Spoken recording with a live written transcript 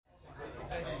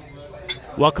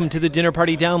Welcome to the Dinner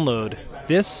Party Download.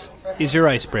 This is your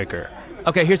icebreaker.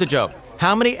 Okay, here's a joke.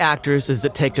 How many actors does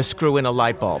it take to screw in a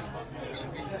light bulb?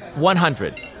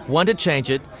 100. 1 to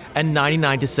change it, and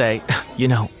 99 to say,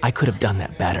 I could have done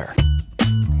that better.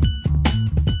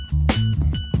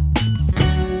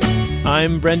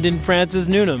 I'm Brendan Francis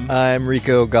Noonan. I'm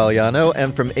Rico Galliano,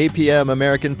 and from APM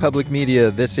American Public Media,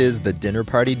 this is the Dinner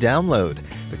Party Download,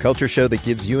 the culture show that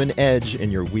gives you an edge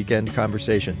in your weekend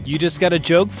conversations. You just got a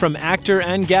joke from actor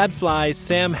and gadfly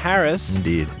Sam Harris.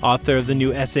 Indeed. Author of the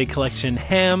new essay collection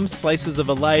Ham, Slices of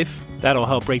a Life. That'll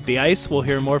help break the ice. We'll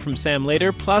hear more from Sam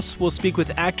later. Plus, we'll speak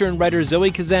with actor and writer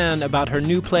Zoe Kazan about her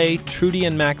new play, Trudy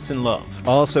Max in Love.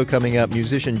 Also coming up,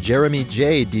 musician Jeremy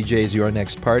J DJs your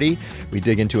next party. We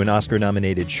dig into an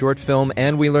Oscar-nominated short film,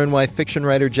 and we learn why fiction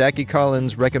writer Jackie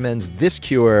Collins recommends this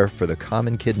cure for the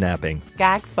common kidnapping.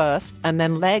 Gag first, and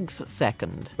then legs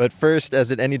second. But first,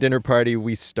 as at any dinner party,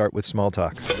 we start with small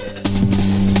talk.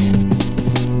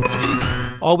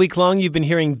 All week long, you've been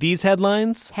hearing these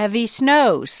headlines. Heavy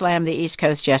snow slammed the East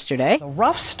Coast yesterday. A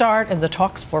rough start in the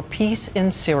talks for peace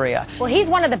in Syria. Well, he's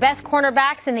one of the best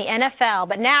cornerbacks in the NFL,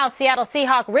 but now Seattle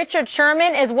Seahawk Richard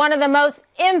Sherman is one of the most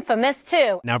infamous,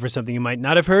 too. Now for something you might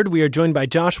not have heard, we are joined by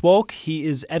Josh Wolk. He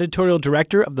is editorial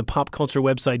director of the pop culture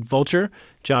website Vulture.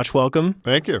 Josh, welcome.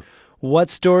 Thank you.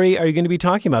 What story are you going to be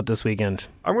talking about this weekend?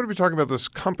 I'm going to be talking about this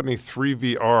company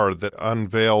 3VR that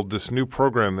unveiled this new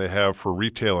program they have for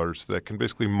retailers that can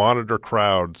basically monitor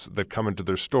crowds that come into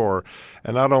their store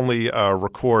and not only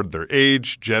record their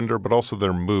age, gender, but also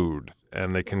their mood.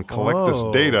 And they can collect this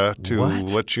data to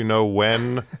let you know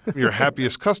when your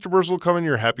happiest customers will come in,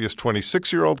 your happiest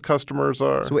 26-year-old customers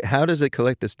are. So wait, how does it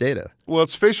collect this data? Well,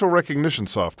 it's facial recognition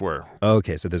software.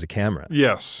 Okay, so there's a camera.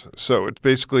 Yes. So it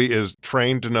basically is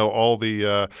trained to know all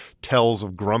the tells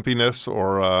of grumpiness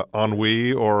or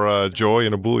ennui or joy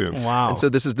and ebullience. Wow. And so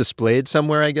this is displayed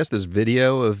somewhere, I guess? There's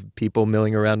video of people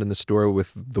milling around in the store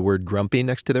with the word grumpy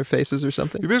next to their faces or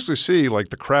something? You basically see like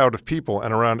the crowd of people,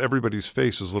 and around everybody's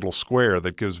face is a little square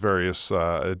that gives various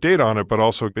data on it, but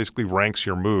also basically ranks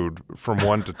your mood from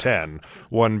 1 to 10.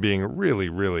 1 being really,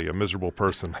 really a miserable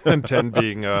person, and 10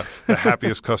 being the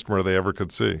happiest customer they ever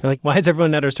could see. Like, why is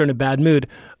everyone at our store in a bad mood?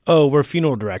 Oh, we're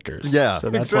funeral directors. Yeah,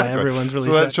 so that's exactly. why everyone's really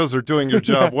So that shows they're doing your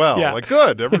job well. Yeah. Like,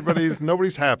 good.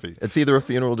 Nobody's happy. It's either a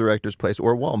funeral director's place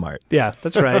or Walmart. Yeah,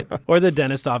 that's right. Or the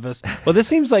dentist office. Well, this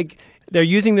seems like they're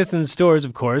using this in stores,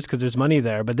 of course, because there's money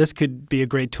there. But this could be a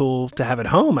great tool to have at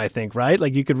home, I think, right?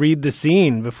 Like you could read the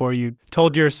scene before you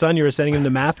told your son you were sending him to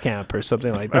math camp or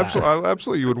something like that.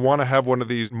 Absolutely. You would want to have one of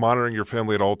these monitoring your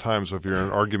family at all times if you're in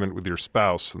an argument with your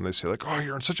spouse and they say, like, oh,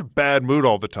 you're in such a bad mood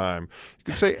all the time. You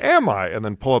could say, am I? And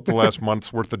then pull up the last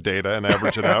month's worth of data and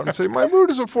average it out and say, my mood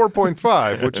is a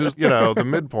 4.5, which is, the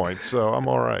midpoint. So I'm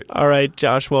all right. All right,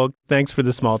 Josh. Well, thanks for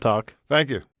the small talk. Thank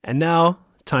you. And now,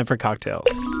 time for cocktails.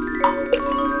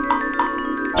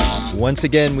 Once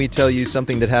again, we tell you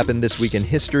something that happened this week in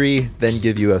history, then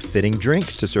give you a fitting drink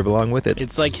to serve along with it.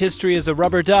 It's like history is a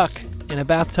rubber duck in a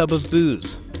bathtub of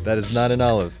booze. That is not an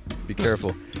olive. Be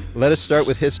careful. Let us start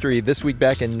with history. This week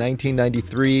back in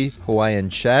 1993, Hawaiian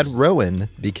Chad Rowan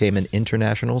became an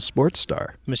international sports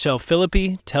star. Michelle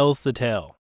Philippi tells the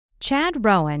tale. Chad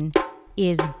Rowan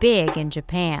is big in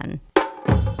Japan.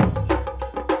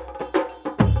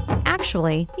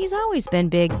 Actually, he's always been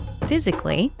big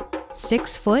physically.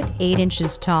 6 foot, 8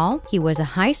 inches tall, he was a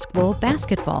high school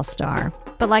basketball star.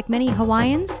 But like many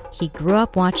Hawaiians, he grew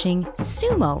up watching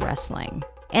sumo wrestling.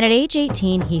 And at age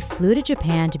 18, he flew to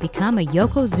Japan to become a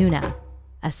yokozuna,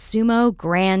 a sumo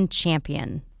grand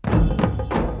champion.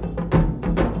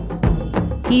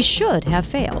 He should have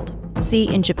failed. See,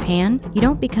 in Japan, you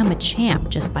don't become a champ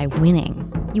just by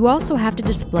winning. You also have to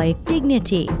display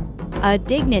dignity. A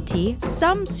dignity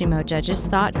some sumo judges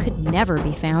thought could never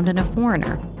be found in a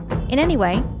foreigner. And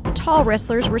anyway, tall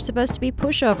wrestlers were supposed to be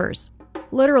pushovers.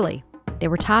 Literally, they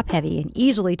were top-heavy and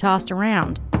easily tossed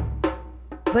around.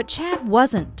 But Chad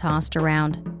wasn't tossed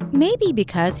around, maybe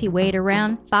because he weighed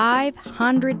around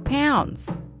 500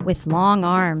 pounds, with long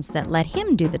arms that let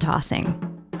him do the tossing.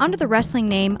 Under the wrestling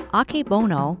name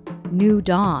Akebono, New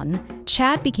Dawn,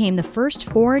 Chad became the first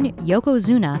foreign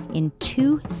yokozuna in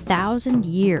 2,000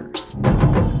 years.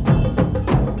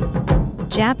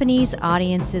 Japanese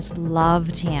audiences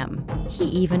loved him. He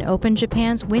even opened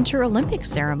Japan's Winter Olympic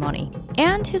ceremony.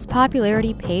 And his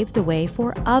popularity paved the way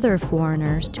for other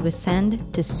foreigners to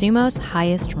ascend to sumo's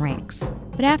highest ranks.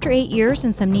 But after 8 years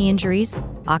and some knee injuries,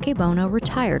 Akebono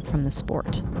retired from the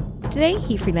sport. Today,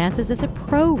 he freelances as a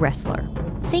pro wrestler.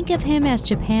 Think of him as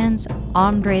Japan's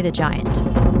Andre the Giant.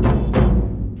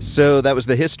 So that was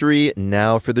the history.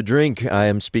 Now for the drink. I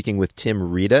am speaking with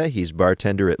Tim Rita. He's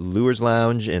bartender at Lures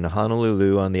Lounge in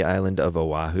Honolulu on the island of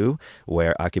Oahu,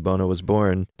 where Akebono was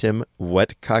born. Tim,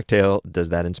 what cocktail does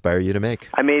that inspire you to make?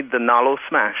 I made the Nalo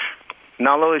Smash.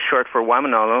 Nalo is short for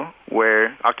Waimanalo,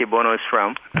 where Akebono is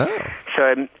from. Oh. So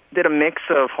I did a mix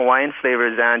of Hawaiian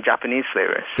flavors and Japanese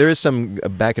flavors. There is some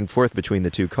back and forth between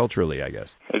the two culturally, I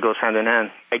guess. It goes hand in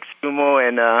hand, like sumo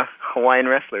and Hawaiian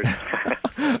wrestlers.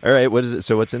 All right, what is it?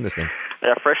 So what's in this thing?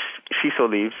 Fresh shiso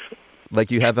leaves. Like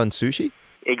you have on sushi?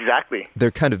 Exactly. They're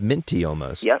kind of minty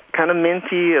almost. Yep, kind of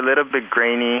minty, a little bit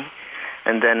grainy.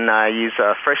 And then I use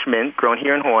fresh mint grown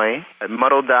here in Hawaii. I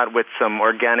muddled that with some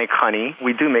organic honey.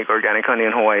 We do make organic honey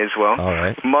in Hawaii as well. All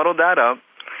right. Muddled that up,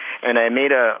 and I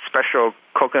made a special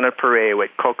coconut puree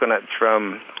with coconuts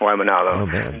from Waimanalo. Oh,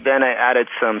 man. Then I added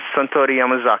some Suntory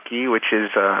Yamazaki, which is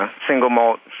a single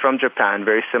malt from Japan,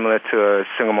 very similar to a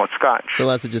single malt scotch. So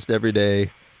lots of just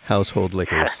everyday household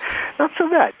liquors. Not so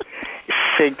bad.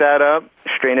 Shake that up,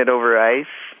 strain it over ice,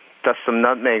 dust some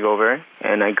nutmeg over,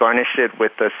 and I garnish it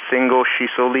with a single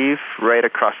shiso leaf right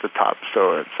across the top.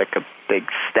 So it's like a big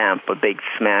stamp, a big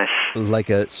smash. Like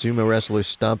a sumo wrestler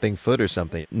stomping foot or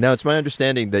something. Now, it's my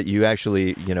understanding that you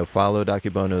actually, followed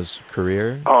Akebono's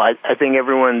career. Oh, I think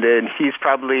everyone did. He's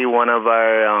probably one of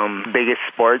our biggest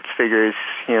sports figures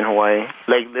here in Hawaii.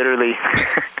 Like, literally.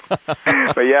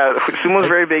 But yeah, sumo's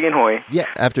very big in Hawaii. Yeah,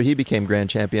 after he became grand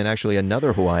champion, actually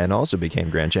another Hawaiian also became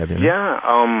grand champion. Yeah,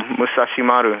 Musashi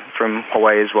Maru from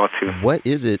Hawaii as well, too. What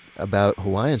is it about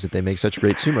Hawaiians that they make such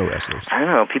great sumo wrestlers? I don't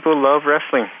know. People love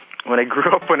wrestling. When I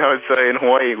grew up, when I was in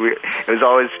Hawaii, it was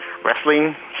always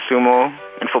wrestling, sumo,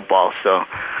 and football. So,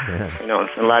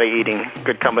 it's a lot of eating.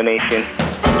 Good combination.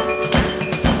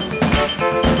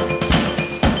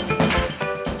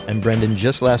 And Brendan,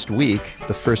 just last week,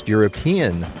 the first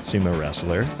European sumo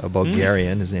wrestler, a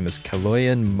Bulgarian, his name is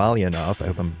Kaloyan Malyanov, I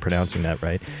hope I'm pronouncing that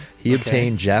right, he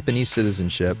obtained Japanese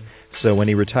citizenship, so when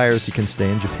he retires, he can stay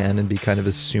in Japan and be kind of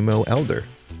a sumo elder.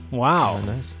 Wow. Oh,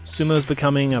 nice. Sumo's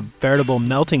becoming a veritable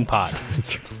melting pot.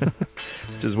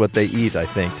 Which is what they eat, I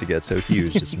think, to get so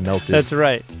huge. Just melted That's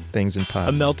right. things in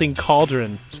pots. A melting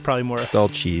cauldron. It's probably more. Just all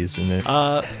cheese in there.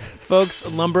 Folks,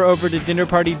 lumber over to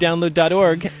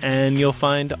dinnerpartydownload.org and you'll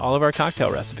find all of our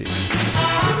cocktail recipes.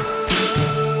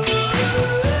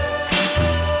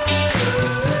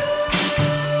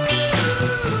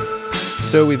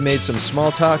 So we've made some small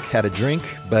talk, had a drink,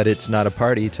 but it's not a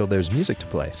party till there's music to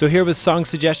play. So here with song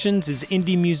suggestions is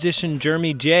indie musician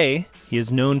Jeremy J. He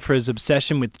is known for his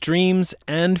obsession with dreams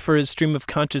and for his stream of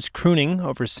conscious crooning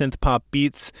over synth pop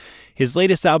beats. His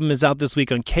latest album is out this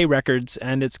week on K Records,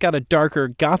 and it's got a darker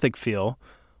gothic feel.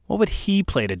 What would he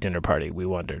play at a dinner party, we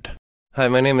wondered? Hi,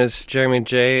 my name is Jeremy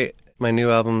J. My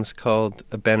new album is called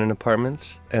Abandoned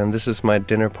Apartments, and this is my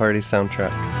dinner party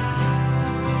soundtrack.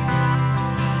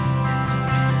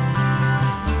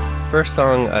 First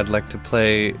song I'd like to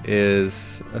play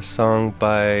is a song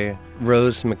by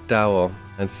Rose McDowell.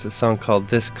 It's a song called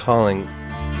This Calling.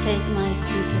 Take my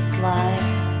sweetest lie,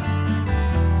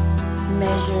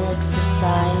 measure it for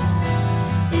size.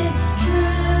 It's true,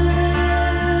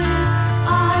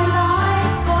 I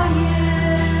lie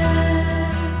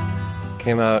for you.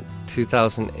 Came out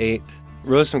 2008.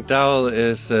 Rose McDowell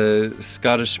is a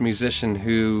Scottish musician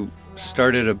who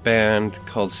started a band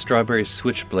called Strawberry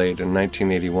Switchblade in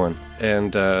 1981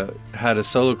 and had a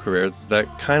solo career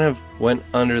that kind of went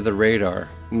under the radar.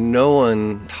 No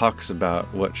one talks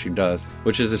about what she does,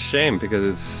 which is a shame because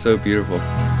it's so beautiful.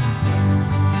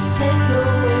 Take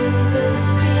away this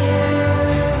fear,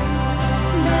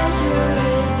 measure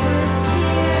it with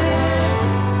tears.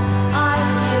 I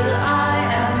feel I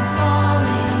am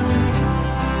falling.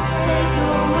 Take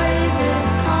away this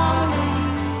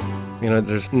calling.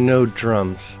 There's no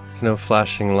drums, there's no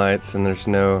flashing lights, and there's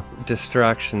no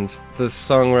distractions. The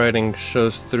songwriting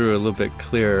shows through a little bit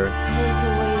clearer. Take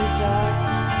away the dark,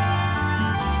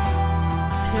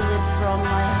 peel it from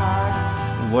my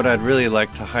heart. What I'd really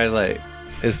like to highlight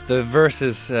is the verse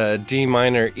is D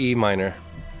minor, E minor.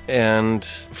 And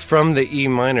from the E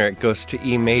minor, it goes to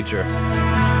E major.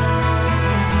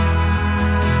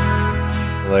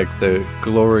 Like the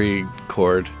glory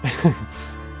chord.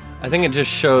 I think it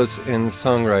just shows in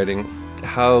songwriting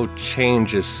how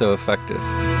change is so effective.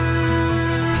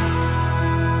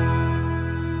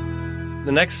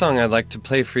 The next song I'd like to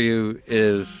play for you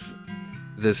is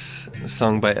this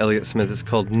song by Elliott Smith. It's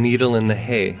called Needle in the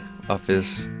Hay, off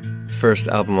his first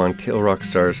album on Kill Rock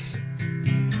Stars.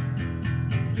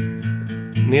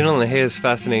 Needle in the Hay is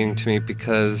fascinating to me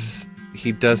because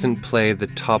he doesn't play the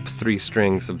top 3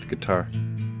 strings of the guitar.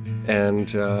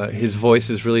 And his voice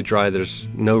is really dry, there's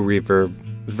no reverb,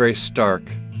 very stark.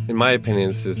 in my opinion,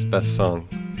 is his best song.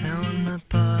 Now on the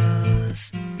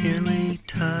bus, nearly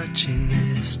touching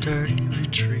this dirty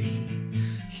retreat.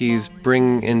 He's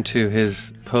bringing into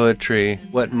his poetry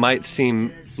what might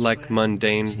seem like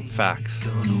mundane facts.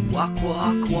 Gonna walk,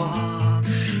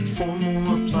 4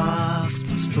 more blocks,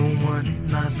 plus the one in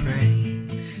my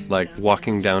brain. Like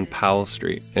walking down Powell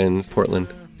Street in Portland.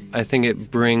 I think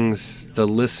it brings the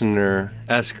listener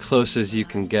as close as you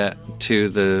can get to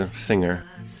the singer.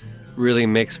 Really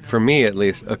makes, for me at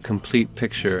least, a complete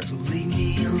picture. So leave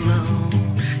me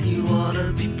alone. You ought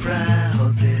to be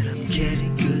proud that I'm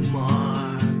getting good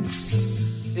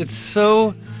marks. It's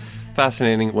so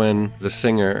fascinating when the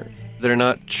singer, they're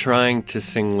not trying to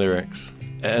sing lyrics,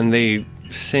 and they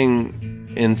sing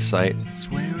insight.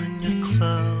 Wearing your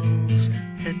clothes,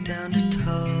 head down to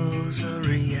toes, a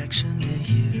reaction to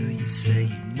you. You say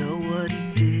you know what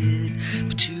he did,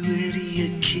 but you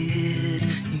idiot kid,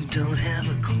 you don't have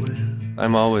a clue.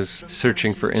 I'm always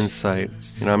searching for insight.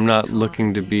 I'm not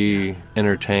looking to be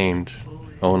entertained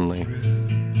only.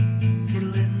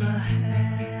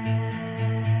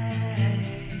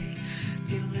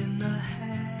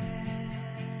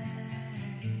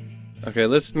 Okay,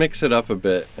 let's mix it up a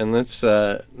bit, and let's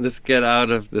get out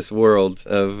of this world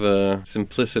of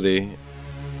simplicity.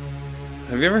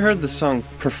 Have you ever heard the song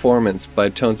Performance by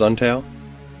Tones on Tail?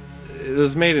 It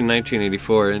was made in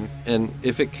 1984, and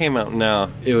if it came out now,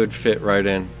 it would fit right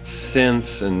in.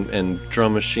 Synths and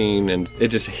drum machine, and it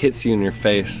just hits you in your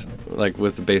face, like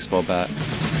with a baseball bat.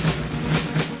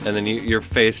 And then your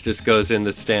face just goes in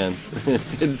the stands.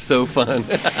 It's so fun.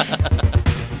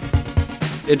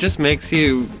 It just makes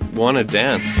you want to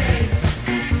dance.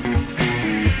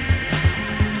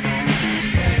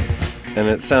 And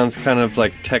it sounds kind of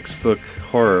like textbook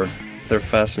horror. They're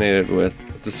fascinated with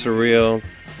the surreal,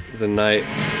 the night.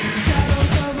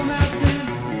 Shadows over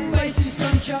masses, faces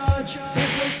don't charge.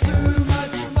 It was too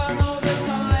much fun all the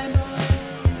time.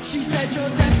 She said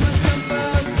Joseph must come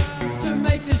first to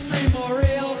make this dream more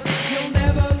real. You'll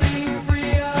never be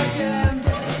free again.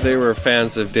 They were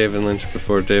fans of David Lynch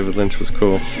before David Lynch was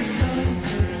cool.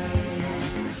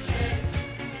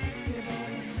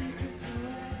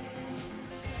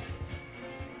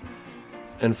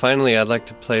 And finally, I'd like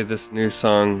to play this new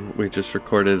song we just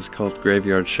recorded. It's called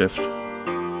Graveyard Shift.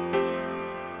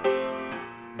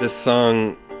 This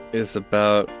song is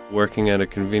about working at a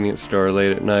convenience store late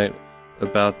at night,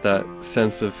 about that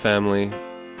sense of family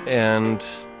and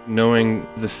knowing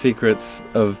the secrets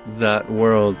of that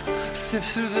world.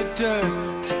 Sift through the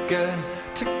dirt to get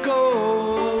to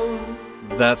gold.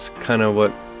 That's kind of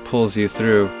what pulls you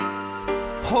through.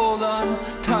 Hold on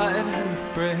tight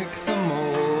and break the mold.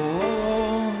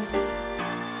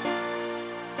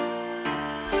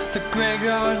 The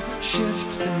graveyard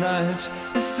shift, the night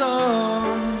is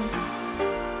on.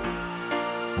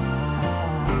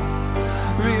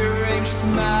 Rearrange the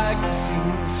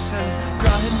magazines and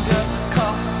grind up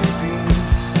coffee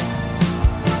beans.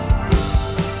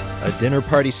 A dinner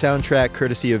party soundtrack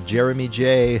courtesy of Jeremy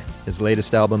J. His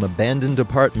latest album, Abandoned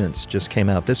Apartments, just came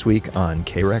out this week on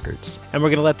K Records. And we're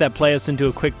going to let that play us into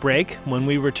a quick break. When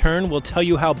we return, we'll tell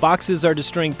you how boxes are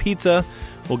destroying pizza.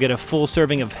 We'll get a full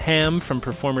serving of ham from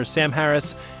performer Sam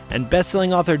Harris, and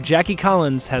best-selling author Jackie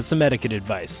Collins has some etiquette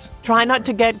advice. Try not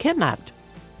to get kidnapped.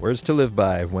 Words to live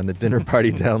by when the Dinner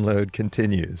Party download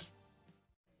continues.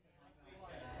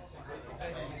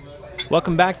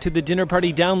 Welcome back to the Dinner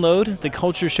Party Download, the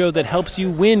culture show that helps you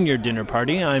win your dinner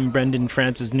party. I'm Brendan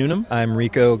Francis Noonan. I'm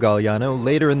Rico Galliano.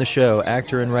 Later in the show,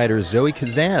 actor and writer Zoe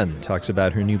Kazan talks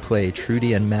about her new play,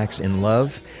 Trudy and Max in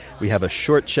Love. We have a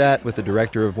short chat with the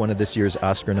director of one of this year's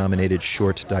Oscar-nominated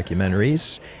short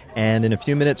documentaries. And in a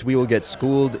few minutes, we will get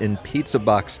schooled in pizza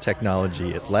box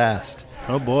technology at last.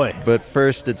 Oh, boy. But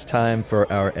first, it's time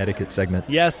for our etiquette segment.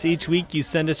 Yes, each week you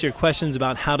send us your questions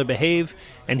about how to behave.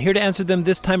 And here to answer them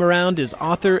this time around is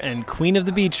author and queen of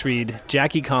the beach read,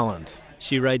 Jackie Collins.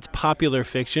 She writes popular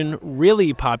fiction,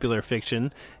 really popular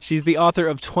fiction. She's the author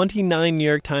of 29 New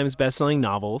York Times bestselling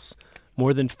novels.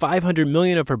 More than 500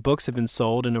 million of her books have been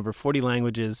sold in over 40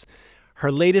 languages.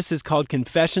 Her latest is called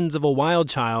Confessions of a Wild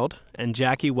Child. And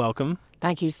Jackie, welcome.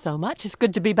 Thank you so much. It's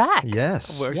good to be back.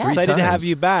 Yes. We're excited to have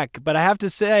you back. But I have to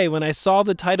say, when I saw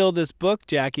the title of this book,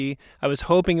 Jackie, I was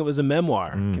hoping it was a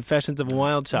memoir, Confessions of a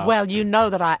Wild Child. Well, you know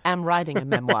that I am writing a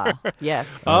memoir.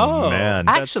 Yes. Oh, man.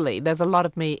 Actually, there's a lot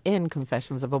of me in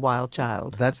Confessions of a Wild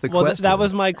Child. That's the question. Well, question. that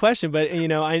was my question. But, you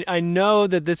know, I know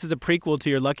that this is a prequel to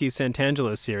your Lucky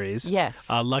Santangelo series. Yes.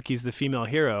 Lucky's the female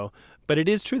hero. But it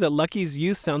is true that Lucky's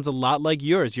youth sounds a lot like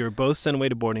yours. You were both sent away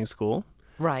to boarding school.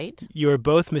 Right. You're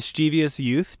both mischievous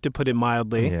youth, to put it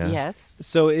mildly. Yeah. Yes.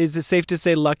 So is it safe to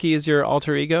say Lucky is your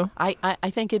alter ego? I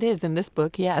think it is in this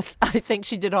book, yes. I think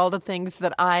she did all the things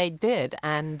that I did.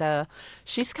 And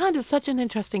she's kind of such an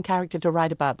interesting character to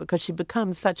write about because she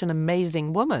becomes such an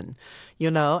amazing woman,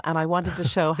 and I wanted to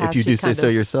show how If you do say so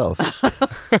yourself.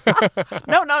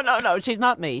 No. She's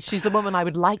not me. She's the woman I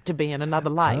would like to be in another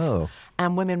life. Oh.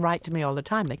 And women write to me all the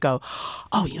time. They go,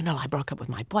 oh, I broke up with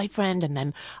my boyfriend, and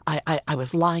then I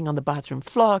was lying on the bathroom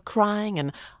floor crying,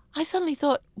 and I suddenly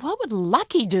thought, what would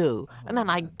Lucky do? And then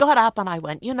I got up and I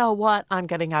went, you know what? I'm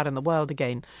getting out in the world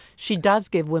again. She does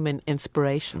give women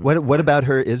inspiration. What about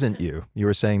her isn't you? You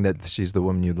were saying that she's the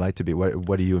woman you'd like to be.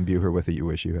 What do you imbue her with that you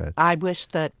wish you had? I wish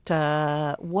that,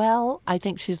 I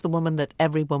think she's the woman that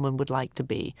every woman would like to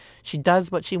be. She does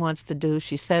what she wants to do.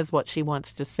 She says what she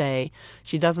wants to say.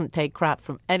 She doesn't take crap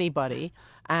from anybody.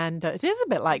 And it is a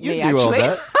bit like me, actually.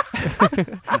 All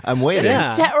that. I'm waiting.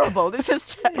 This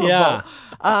is terrible. Yeah.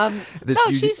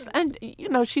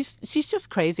 She's just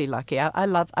crazy, Lucky. I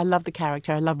love the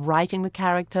character. I love writing the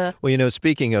character. Well,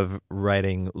 speaking of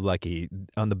writing Lucky,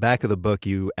 on the back of the book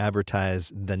you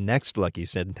advertise the next Lucky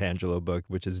Santangelo book,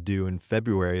 which is due in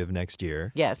February of next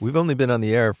year. Yes. We've only been on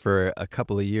the air for a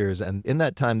couple of years, and in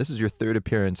that time, this is your third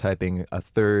appearance hyping a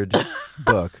third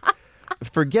book.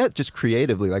 Forget just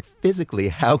creatively, like physically,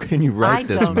 how can you write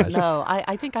this much? I don't know.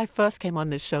 I think I first came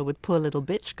on this show with Poor Little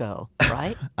Bitch Girl,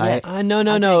 right? Yes.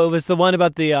 No. It was the one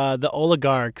about the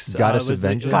oligarchs. Goddess of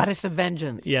Vengeance? Goddess of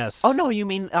Vengeance. Yes. Oh, no, you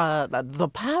mean the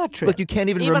Power Trip. Look, you can't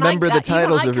even remember the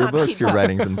titles of your books. You're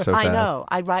writing them so fast. I know.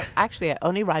 I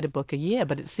only write a book a year,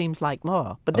 but it seems like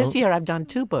more. But this year I've done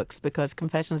 2 books because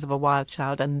Confessions of a Wild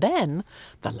Child and then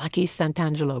the Lucky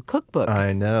Santangelo cookbook.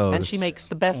 I know. And she makes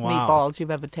the best meatballs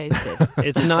you've ever tasted.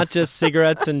 It's not just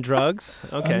cigarettes and drugs?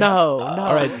 Okay. No.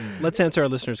 All right, let's answer our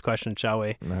listeners' question, shall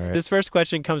we? All right. This first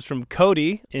question comes from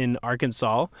Cody in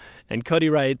Arkansas. And Cody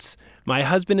writes, my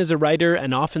husband is a writer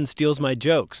and often steals my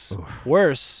jokes. Oof.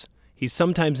 Worse, he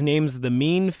sometimes names the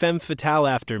mean femme fatale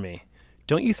after me.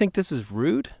 Don't you think this is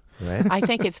rude? Right? I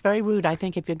think it's very rude. I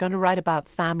think if you're going to write about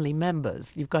family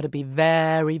members, you've got to be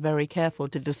very, very careful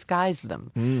to disguise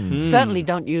them. Certainly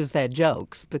don't use their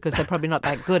jokes because they're probably not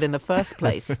that good in the first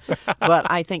place. But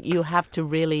I think you have to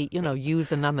really,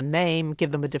 use another name, give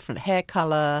them a different hair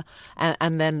color.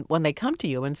 And then when they come to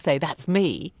you and say, that's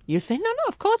me, you say, no,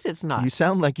 of course it's not. You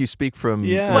sound like you speak from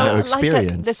Like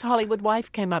experience. this Hollywood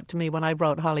wife came up to me when I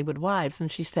wrote Hollywood Wives,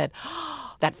 and she said,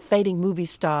 that fading movie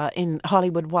star in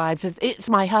Hollywood Wives, it's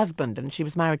my husband. And she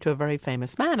was married to a very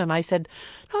famous man. And I said,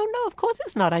 oh, no, of course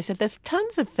it's not. I said, there's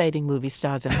tons of fading movie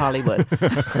stars in Hollywood.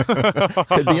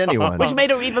 Could be anyone. Which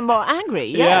made her even more angry.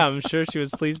 Yes. Yeah, I'm sure she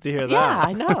was pleased to hear that. Yeah,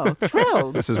 I know.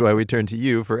 Thrilled. This is why we turn to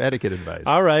you for etiquette advice.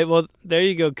 All right. Well, there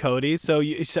you go, Cody. So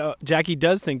Jackie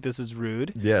does think this is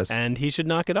rude. Yes. And he should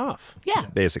knock it off. Yeah.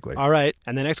 Basically. All right.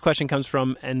 And the next question comes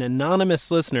from an anonymous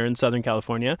listener in Southern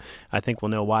California. I think we'll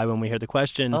know why when we hear the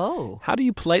question. Oh. How do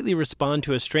you politely respond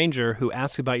to a stranger who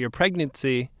asks about your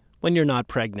pregnancy when you're not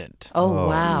pregnant? Oh,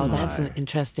 wow. That's an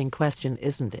interesting question,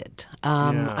 isn't it?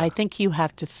 I think you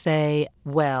have to say,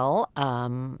 well,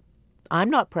 I'm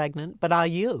not pregnant, but are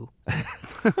you?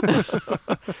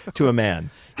 To a man.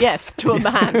 Yes, to a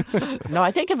man. No,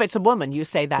 I think if it's a woman, you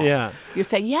say that. Yeah. You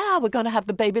say, yeah, we're going to have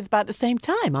the babies about the same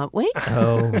time, aren't we?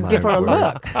 Oh, and my give her a word.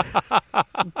 look.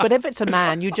 But if it's a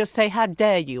man, you just say, how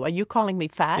dare you? Are you calling me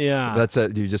fat? Yeah. That's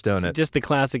you just own it. Just the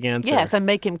classic answer. Yes, and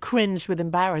make him cringe with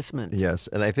embarrassment. Yes,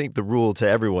 and I think the rule to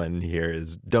everyone here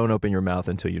is don't open your mouth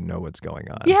until you know what's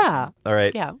going on. Yeah. All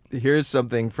right. Yeah. Here's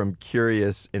something from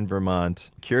Curious in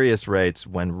Vermont. Curious writes,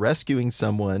 when rescuing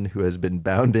someone who has been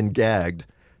bound and gagged,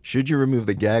 should you remove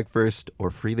the gag first or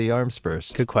free the arms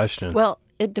first? Good question. Well,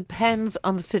 it depends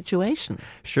on the situation.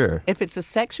 Sure. If it's a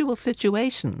sexual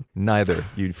situation. Neither.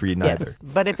 You'd free neither. Yes.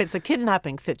 But if it's a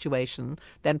kidnapping situation,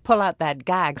 then pull out that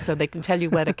gag so they can tell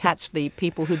you where to catch the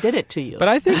people who did it to you. But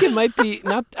I think it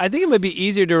might be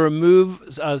easier to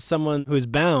remove someone who is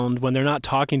bound when they're not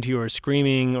talking to you or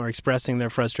screaming or expressing their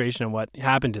frustration at what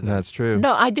happened to them. That's true.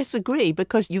 No, I disagree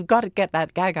because you've got to get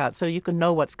that gag out so you can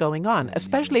know what's going on,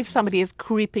 especially if somebody is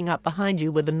creeping up behind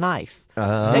you with a knife.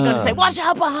 They're going to say, watch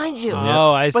out behind you.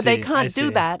 Oh, I see. But they can't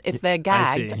do that if they're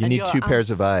gagged. You need 2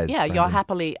 pairs of eyes. Yeah, you're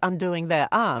happily undoing their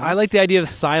arms. I like the idea of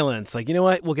silence. Like, you know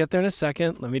what? We'll get there in a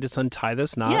second. Let me just untie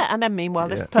this knot. Yeah, and then meanwhile,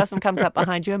 this person comes up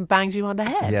behind you and bangs you on the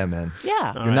head. Yeah, man.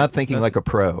 Yeah. You're not thinking like a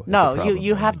pro. No,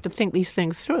 you have to think these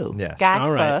things through. Yes. Gag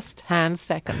All right. first, hands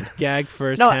second. Gag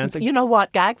first, No, hands second. you know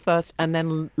what? Gag first and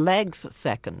then legs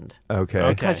second. Okay.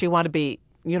 Because you want to be,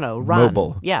 run.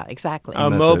 Mobile. Yeah, exactly.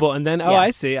 Mobile. And then,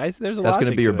 I see. There's a That's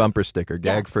going to be your bumper sticker.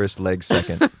 Gag first, legs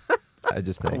second. I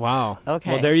just think. Wow.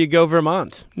 Okay. Well, there you go,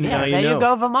 Vermont. Yeah, Now there you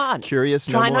go, Vermont. Curious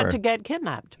no Try more. not to get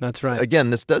kidnapped. That's right. Again,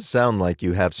 this does sound like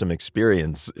you have some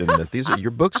experience in this.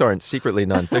 Your books aren't secretly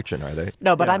nonfiction, are they?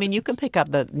 No, but I mean, you can pick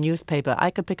up the newspaper.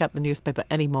 I could pick up the newspaper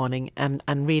any morning and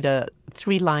read a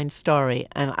 3-line story,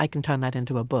 and I can turn that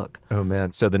into a book. Oh,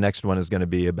 man. So the next one is going to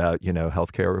be about,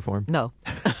 healthcare reform? No.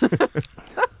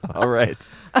 All right.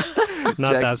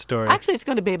 Not that story. Actually, it's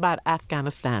going to be about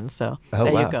Afghanistan, so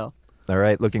there you go. All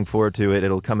right, looking forward to it.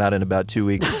 It'll come out in about 2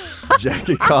 weeks.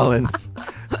 Jackie Collins,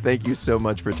 thank you so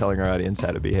much for telling our audience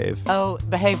how to behave. Oh,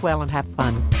 behave well and have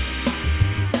fun.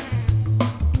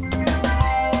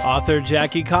 Author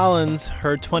Jackie Collins,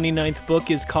 her 29th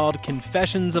book is called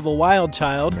Confessions of a Wild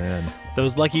Child. Man.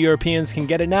 Those lucky Europeans can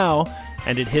get it now,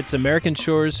 and it hits American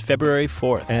shores February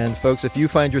 4th. And folks, if you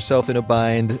find yourself in a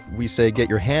bind, we say get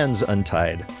your hands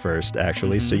untied first,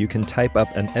 actually, so you can type up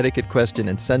an etiquette question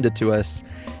and send it to us.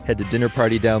 Head to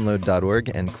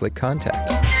dinnerpartydownload.org and click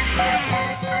contact.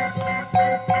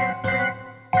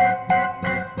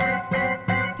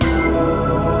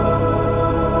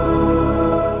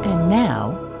 And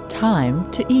now,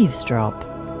 time to eavesdrop.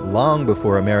 Long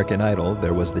before American Idol,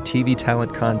 there was the TV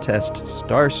talent contest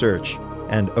Star Search,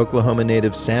 and Oklahoma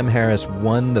native Sam Harris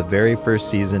won the very first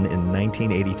season in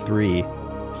 1983.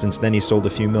 Since then, he sold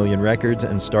a few million records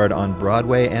and starred on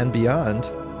Broadway and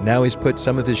beyond. Now he's put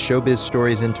some of his showbiz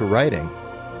stories into writing.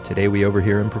 Today, we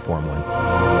overhear him perform one.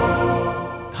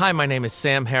 Hi, my name is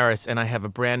Sam Harris, and I have a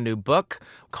brand new book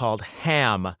called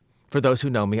Ham, for those who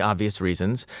know me, obvious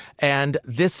reasons, and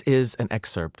this is an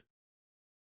excerpt.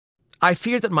 I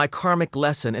fear that my karmic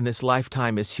lesson in this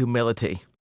lifetime is humility,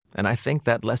 and I think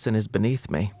that lesson is beneath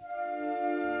me.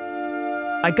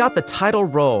 I got the title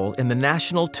role in the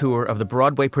national tour of the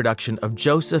Broadway production of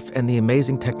Joseph and the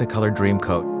Amazing Technicolor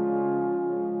Dreamcoat.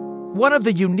 One of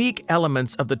the unique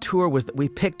elements of the tour was that we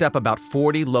picked up about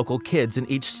 40 local kids in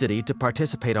each city to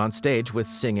participate on stage with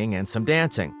singing and some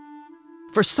dancing.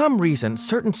 For some reason,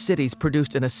 certain cities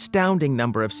produced an astounding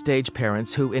number of stage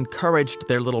parents who encouraged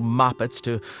their little moppets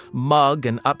to mug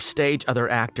and upstage other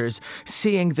actors,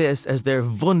 seeing this as their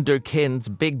wunderkind's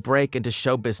big break into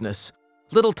show business.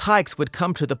 Little tykes would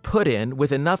come to the put-in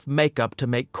with enough makeup to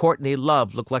make Courtney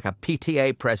Love look like a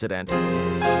PTA president.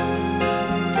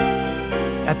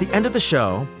 At the end of the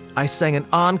show, I sang an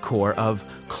encore of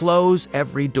Close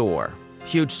Every Door.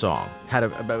 Huge song. Had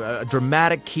a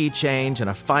dramatic key change and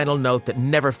a final note that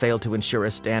never failed to ensure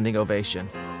a standing ovation.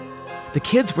 The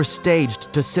kids were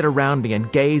staged to sit around me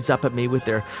and gaze up at me with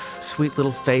their sweet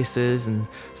little faces and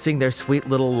sing their sweet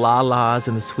little la-las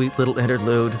in the sweet little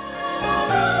interlude.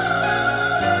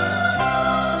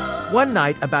 One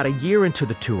night, about a year into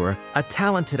the tour, a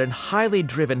talented and highly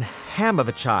driven ham of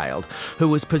a child who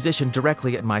was positioned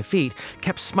directly at my feet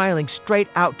kept smiling straight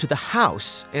out to the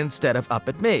house instead of up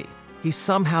at me. He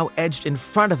somehow edged in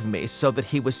front of me so that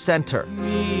he was center.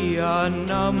 Me a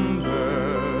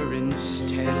number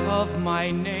instead of my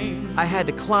name. I had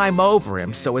to climb over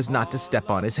him so as not to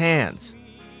step on his hands.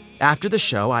 After the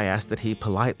show, I asked that he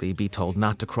politely be told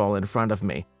not to crawl in front of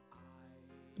me.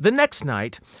 The next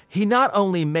night, he not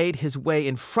only made his way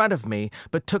in front of me,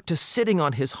 but took to sitting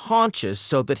on his haunches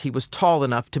so that he was tall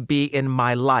enough to be in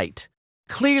my light.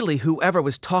 Clearly, whoever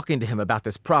was talking to him about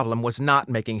this problem was not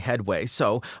making headway,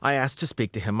 so I asked to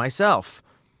speak to him myself.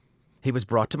 He was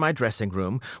brought to my dressing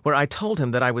room, where I told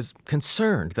him that I was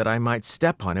concerned that I might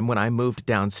step on him when I moved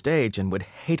downstage and would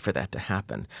hate for that to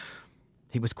happen.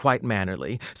 He was quite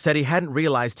mannerly, said he hadn't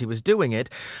realized he was doing it,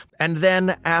 and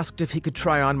then asked if he could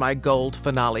try on my gold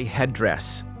finale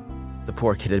headdress. The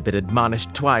poor kid had been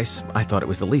admonished twice. I thought it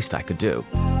was the least I could do.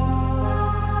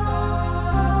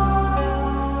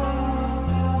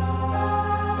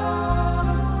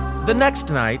 The next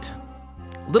night,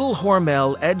 little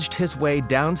Hormel edged his way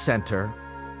down center,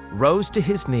 rose to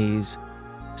his knees,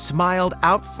 smiled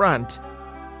out front,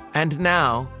 and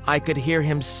now I could hear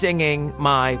him singing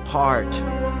my part.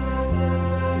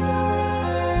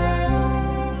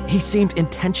 He seemed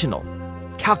intentional,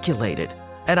 calculated,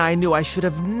 and I knew I should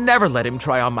have never let him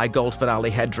try on my gold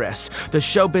finale headdress, the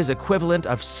showbiz equivalent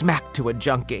of smack to a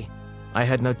junkie. I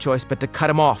had no choice but to cut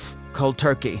him off, cold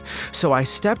turkey, so I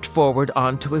stepped forward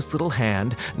onto his little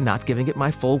hand, not giving it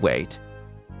my full weight.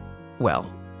 Well,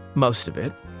 most of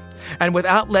it. And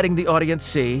without letting the audience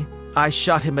see, I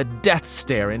shot him a death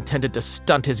stare intended to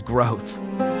stunt his growth.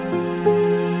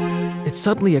 It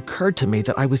suddenly occurred to me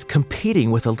that I was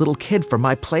competing with a little kid for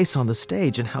my place on the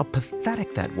stage, and how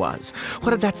pathetic that was.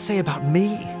 What did that say about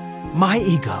me? My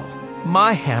ego,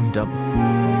 my hamdom.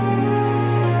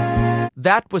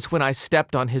 That was when I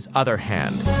stepped on his other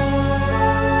hand.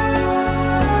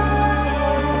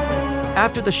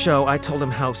 After the show, I told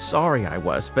him how sorry I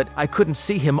was, but I couldn't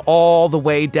see him all the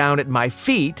way down at my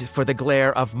feet for the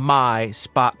glare of my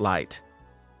spotlight.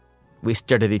 We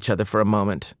stared at each other for a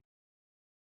moment.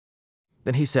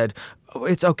 Then he said, "Oh,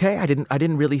 it's okay, I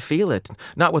didn't really feel it.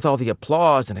 Not with all the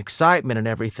applause and excitement and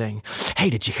everything. Hey,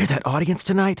 did you hear that audience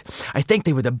tonight? I think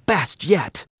they were the best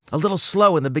yet. A little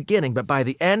slow in the beginning, but by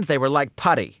the end, they were like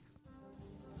putty."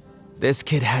 This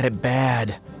kid had it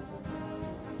bad.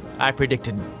 I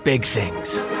predicted big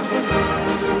things.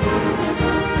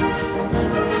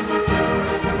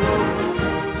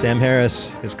 Sam Harris,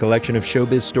 his collection of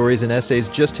showbiz stories and essays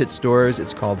just hit stores.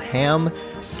 It's called Ham,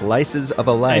 Slices of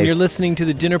a Life. And you're listening to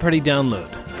the Dinner Party Download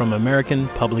from American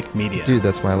Public Media. Dude,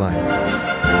 that's my line.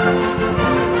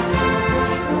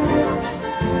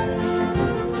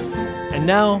 And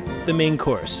now, the main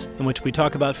course, in which we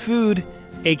talk about food,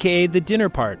 a.k.a. the dinner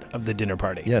part of the dinner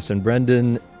party. Yes, and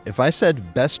Brendan, if I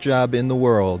said best job in the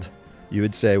world, you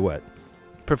would say what?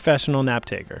 Professional nap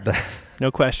taker. No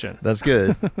question. That's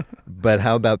good. But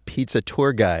how about pizza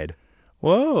tour guide?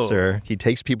 Whoa. Sir, he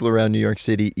takes people around New York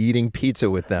City eating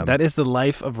pizza with them. That is the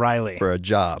life of Riley. For a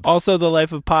job. Also the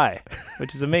life of Pi,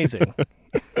 which is amazing.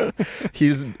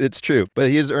 It's true, but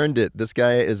he has earned it. This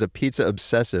guy is a pizza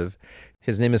obsessive.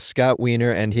 His name is Scott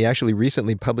Wiener, and he actually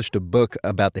recently published a book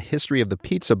about the history of the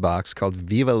pizza box called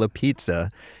Viva la Pizza,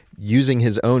 using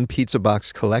his own pizza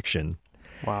box collection.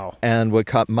 Wow. And what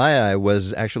caught my eye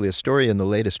was actually a story in the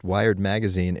latest Wired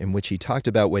magazine in which he talked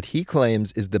about what he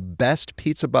claims is the best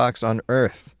pizza box on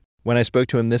earth. When I spoke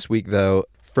to him this week, though,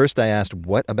 first I asked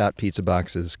what about pizza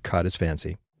boxes caught his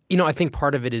fancy. You know, I think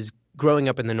part of it is growing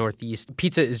up in the Northeast.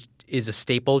 Pizza is a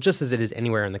staple, just as it is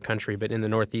anywhere in the country. But in the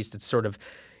Northeast, it's sort of,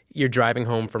 you're driving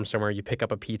home from somewhere, you pick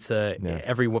up a pizza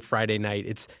every Friday night.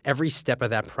 It's every step of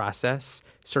that process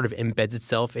sort of embeds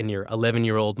itself in your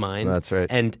 11-year-old mind. That's right.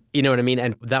 And you know what I mean?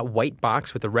 And that white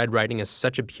box with the red writing is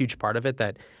such a huge part of it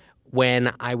that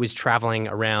when I was traveling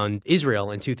around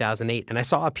Israel in 2008 and I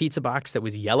saw a pizza box that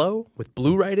was yellow with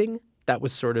blue writing, that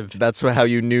was sort of... That's how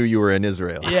you knew you were in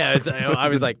Israel. Yeah, I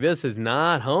was like, this is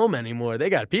not home anymore. They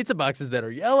got pizza boxes that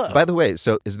are yellow. By the way,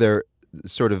 so is there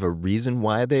sort of a reason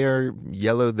why they are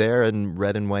yellow there and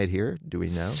red and white here? Do we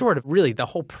know? Sort of. Really, the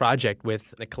whole project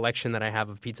with the collection that I have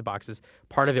of pizza boxes,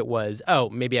 part of it was,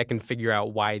 maybe I can figure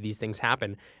out why these things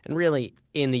happen. And really,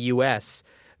 in the U.S.,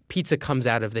 pizza comes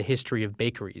out of the history of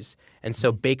bakeries. And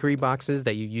so bakery boxes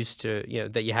that you used to,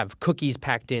 that you have cookies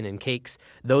packed in and cakes,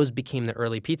 those became the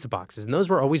early pizza boxes. And those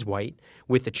were always white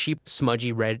with a cheap,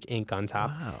 smudgy red ink on top.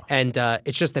 Wow. And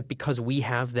it's just that because we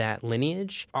have that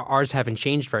lineage, ours haven't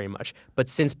changed very much. But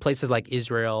since places like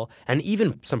Israel and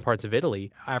even some parts of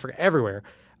Italy, Africa, everywhere,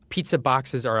 pizza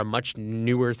boxes are a much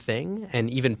newer thing, and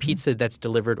even pizza that's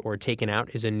delivered or taken out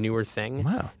is a newer thing.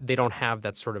 Wow. They don't have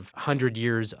that sort of 100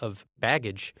 years of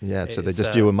baggage. Yeah, so they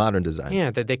just do a modern design. Yeah,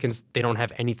 that they don't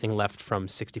have anything left from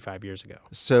 65 years ago.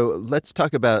 So let's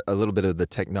talk about a little bit of the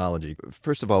technology.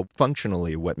 First of all,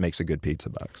 functionally, what makes a good pizza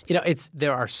box?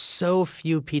 There are so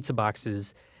few pizza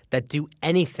boxes that do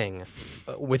anything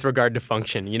with regard to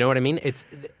function. You know what I mean?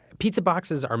 Pizza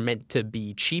boxes are meant to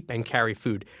be cheap and carry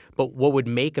food, but what would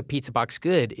make a pizza box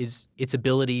good is its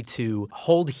ability to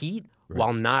hold heat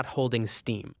while not holding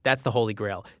steam. That's the holy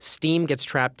grail. Steam gets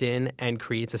trapped in and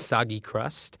creates a soggy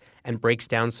crust and breaks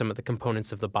down some of the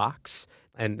components of the box,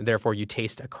 and therefore you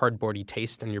taste a cardboardy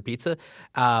taste on your pizza.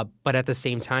 But at the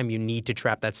same time, you need to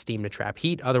trap that steam to trap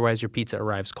heat. Otherwise, your pizza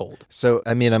arrives cold. So,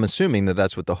 I'm assuming that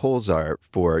that's what the holes are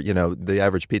for, the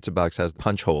average pizza box has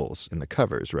punch holes in the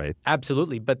covers, right?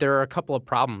 Absolutely. But there are a couple of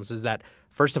problems. Is that,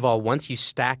 first of all, once you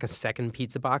stack a second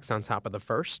pizza box on top of the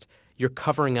first, you're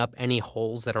covering up any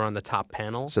holes that are on the top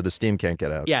panel. So the steam can't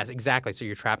get out. Yes, exactly. So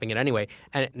you're trapping it anyway.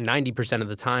 And 90% of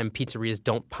the time, pizzerias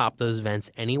don't pop those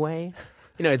vents anyway.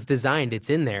 It's designed, it's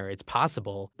in there, it's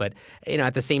possible. But,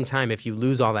 at the same time, if you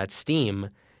lose all that steam,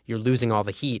 you're losing all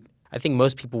the heat. I think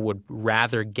most people would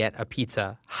rather get a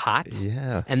pizza hot.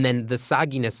 Yeah. And then the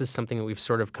sogginess is something that we've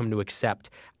sort of come to accept.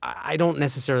 I don't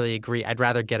necessarily agree. I'd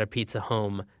rather get a pizza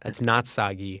home that's not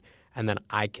soggy, and then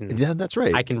I can... Yeah, that's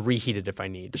right. I can reheat it if I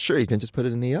need. Sure, you can just put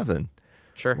it in the oven.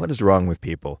 Sure. What is wrong with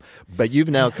people? But you've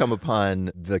now come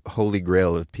upon the holy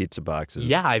grail of pizza boxes.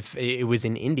 Yeah, it was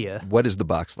in India. What is the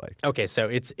box like? Okay, so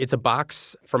it's a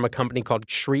box from a company called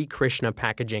Sri Krishna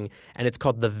Packaging, and it's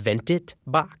called the Ventit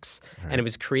box. Right. And it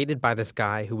was created by this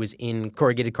guy who was in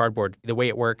corrugated cardboard. The way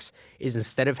it works is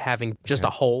instead of having just a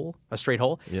hole, a straight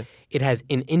hole, it has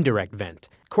an indirect vent.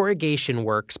 corrugation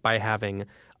works by having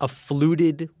a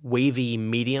fluted, wavy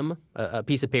medium, a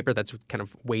piece of paper that's kind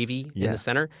of wavy in the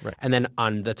center. Right. And then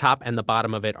on the top and the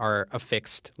bottom of it are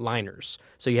affixed liners.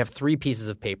 So you have 3 pieces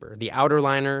of paper, the outer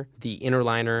liner, the inner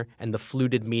liner, and the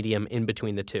fluted medium in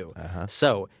between the two.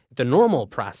 So the normal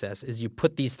process is you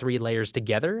put these 3 layers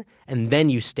together and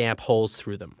then you stamp holes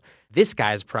through them. This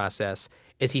guy's process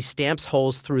is he stamps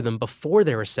holes through them before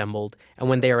they're assembled, and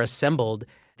when they are assembled,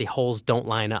 the holes don't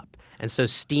line up. And so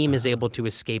steam is able to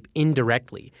escape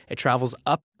indirectly. It travels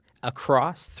up,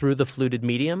 across, through the fluted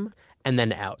medium, and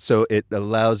then out. So it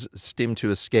allows steam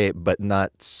to escape, but not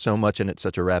so much and at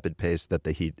such a rapid pace that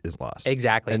the heat is lost.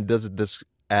 Exactly. And does this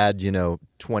add,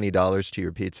 $20 to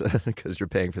your pizza because you're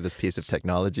paying for this piece of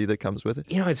technology that comes with it?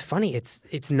 It's funny.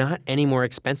 It's not any more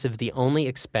expensive. The only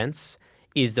expense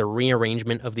is the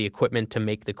rearrangement of the equipment to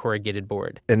make the corrugated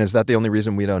board. And is that the only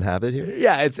reason we don't have it here?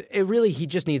 Yeah, he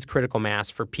just needs critical mass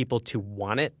for people to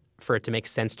want it, for it to make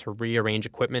sense to rearrange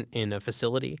equipment in a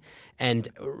facility. And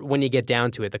when you get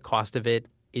down to it, the cost of it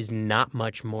is not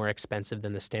much more expensive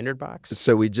than the standard box.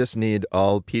 So we just need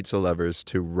all pizza lovers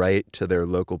to write to their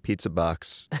local pizza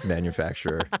box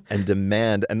manufacturer and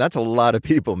demand, and that's a lot of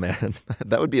people, man.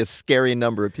 That would be a scary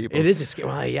number of people. It is a scary,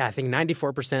 well, yeah, I think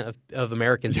 94% of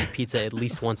Americans eat pizza at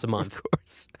least once a month. Of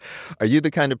course. Are you the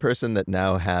kind of person that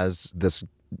now has this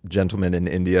gentleman in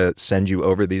India send you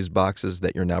over these boxes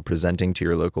that you're now presenting to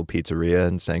your local pizzeria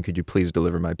and saying, could you please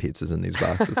deliver my pizzas in these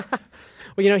boxes?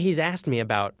 Well, he's asked me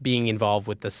about being involved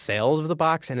with the sales of the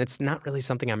box, and it's not really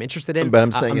something I'm interested in. But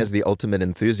I'm saying as the ultimate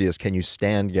enthusiast, can you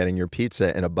stand getting your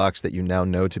pizza in a box that you now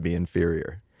know to be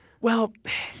inferior? Well,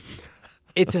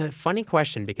 it's a funny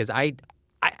question because I'm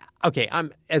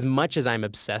as much as I'm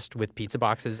obsessed with pizza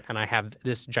boxes, and I have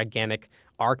this gigantic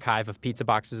archive of pizza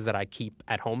boxes that I keep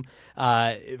at home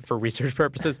for research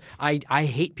purposes. I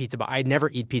hate pizza boxes. I never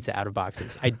eat pizza out of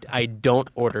boxes. I don't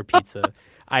order pizza.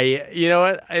 You know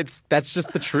what? That's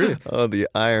just the truth. Oh, the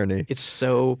irony. It's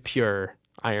so pure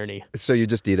irony. So you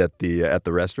just eat at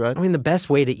the restaurant? I mean, the best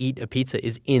way to eat a pizza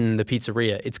is in the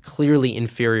pizzeria. It's clearly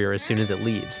inferior as soon as it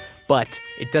leaves, but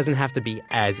it doesn't have to be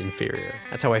as inferior.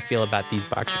 That's how I feel about these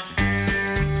boxes.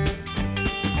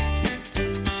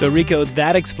 So, Rico,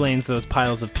 that explains those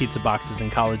piles of pizza boxes in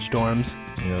college dorms.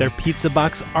 Yeah. They're pizza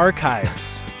box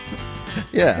archives.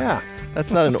 Yeah.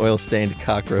 That's not an oil-stained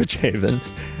cockroach haven.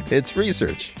 It's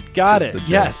research. Got it.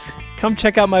 Yes. Come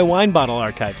check out my wine bottle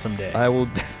archive someday. I will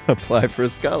apply for a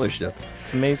scholarship.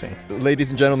 It's amazing. Ladies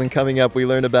and gentlemen, coming up, we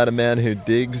learn about a man who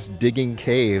digging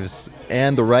caves.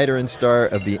 And the writer and star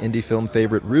of the indie film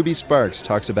favorite Ruby Sparks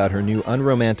talks about her new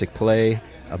unromantic play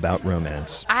about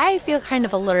romance. I feel kind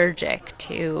of allergic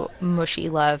to mushy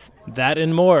love. That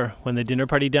and more when the Dinner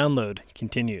Party Download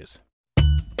continues.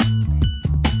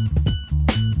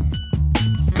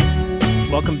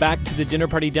 Welcome back to the Dinner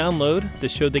Party Download, the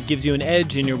show that gives you an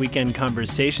edge in your weekend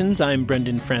conversations. I'm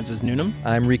Brendan Francis Noonan.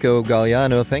 I'm Rico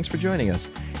Galliano. Thanks for joining us.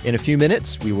 In a few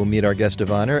minutes, we will meet our guest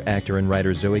of honor, actor and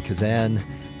writer Zoe Kazan.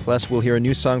 Plus, we'll hear a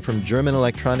new song from German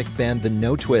electronic band The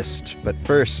No Twist. But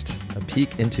first, a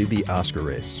peek into the Oscar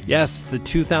race. Yes, the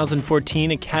 2014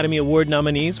 Academy Award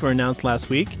nominees were announced last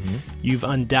week. Mm-hmm. You've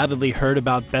undoubtedly heard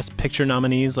about Best Picture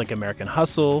nominees like American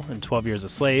Hustle and 12 Years a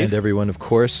Slave. And everyone, of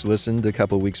course, listened a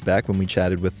couple weeks back when we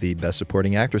chatted with the Best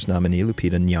Supporting Actress nominee,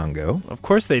 Lupita Nyong'o. Of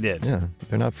course they did. Yeah,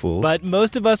 they're not fools. But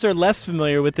most of us are less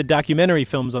familiar with the documentary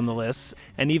films on the list,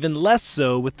 and even less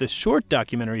so with the short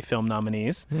documentary film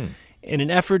nominees. In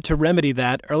an effort to remedy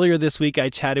that, earlier this week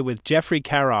I chatted with Jeffrey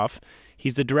Karoff.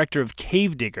 He's the director of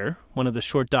Cave Digger, one of the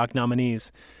short doc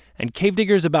nominees. And Cave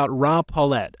Digger is about Ra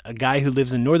Paulette, a guy who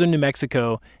lives in northern New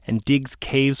Mexico and digs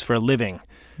caves for a living.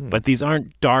 But these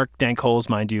aren't dark, dank holes,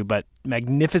 mind you, but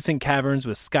magnificent caverns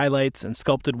with skylights and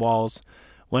sculpted walls.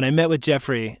 When I met with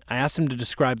Jeffrey, I asked him to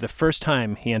describe the first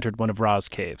time he entered one of Ra's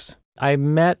caves. I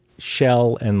met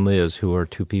Shell and Liz, who are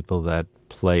two people that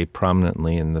play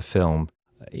prominently in the film,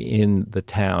 in the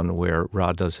town where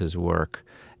Ra does his work.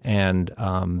 And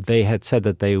they had said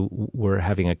that they were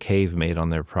having a cave made on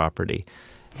their property.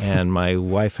 And my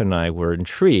wife and I were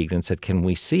intrigued and said, can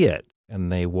we see it?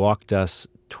 And they walked us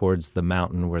towards the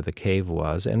mountain where the cave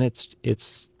was. And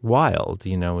it's wild,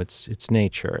 it's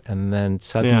nature. And then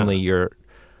suddenly you're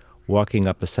walking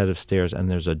up a set of stairs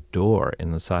and there's a door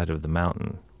in the side of the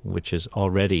mountain, which is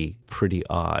already pretty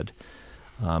odd.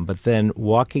 But then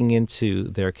walking into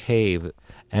their cave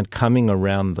and coming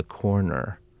around the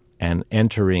corner and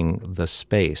entering the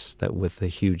space that with the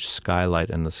huge skylight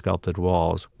and the sculpted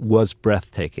walls was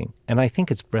breathtaking. And I think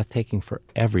it's breathtaking for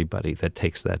everybody that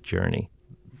takes that journey.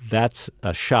 That's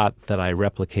a shot that I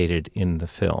replicated in the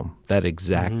film, that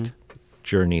exact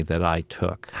journey that I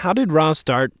took. How did Ra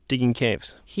start digging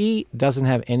caves? He doesn't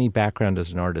have any background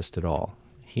as an artist at all.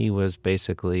 He was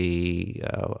basically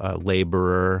a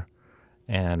laborer,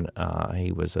 and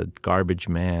he was a garbage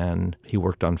man. He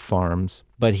worked on farms.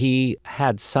 But he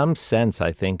had some sense,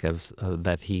 I think, of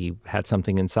that he had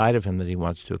something inside of him that he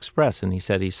wanted to express. And he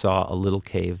said he saw a little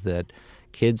cave that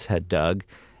kids had dug,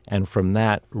 and from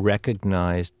that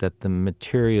recognized that the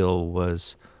material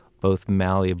was both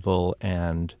malleable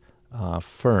and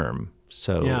firm,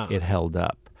 so it held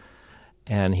up.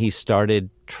 And he started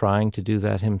trying to do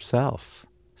that himself.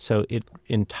 So it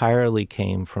entirely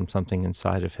came from something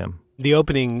inside of him. The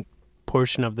opening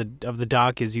portion of the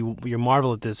doc is you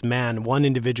marvel at this man, one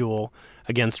individual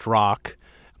against rock,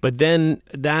 but then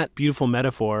that beautiful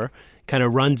metaphor kind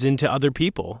of runs into other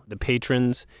people, the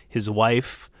patrons, his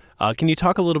wife. Can you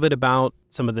talk a little bit about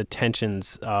some of the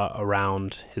tensions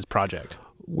around his project?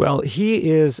 Well, he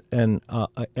is an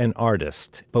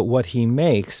artist, but what he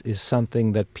makes is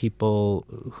something that people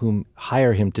who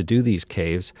hire him to do these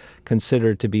caves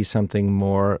consider to be something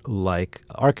more like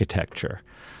architecture.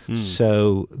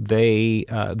 So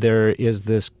there is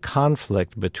this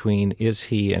conflict between, is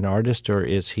he an artist or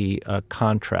is he a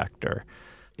contractor?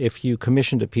 If you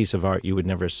commissioned a piece of art, you would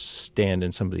never stand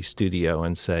in somebody's studio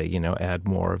and say, add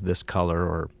more of this color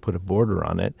or put a border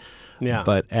on it. Yeah.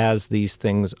 But as these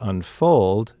things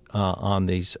unfold on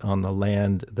the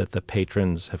land that the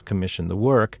patrons have commissioned the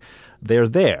work, they're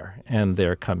there and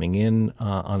they're coming in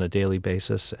on a daily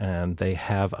basis, and they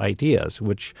have ideas,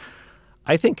 which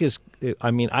I think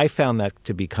I found that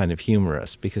to be kind of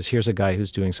humorous, because here's a guy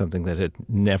who's doing something that had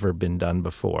never been done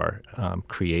before,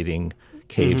 creating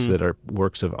caves that are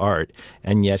works of art,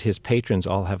 and yet his patrons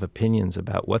all have opinions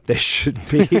about what they should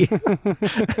be.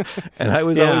 And I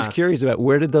was always curious about,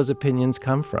 where did those opinions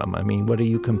come from? I mean, what are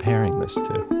you comparing this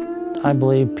to? I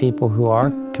believe people who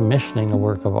are commissioning a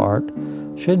work of art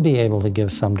should be able to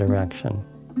give some direction.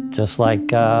 Just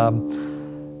like,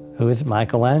 who is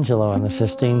Michelangelo in the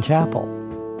Sistine Chapel?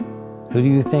 Who do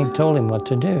you think told him what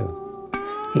to do?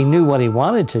 He knew what he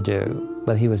wanted to do,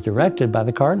 but he was directed by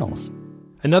the cardinals.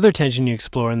 Another tension you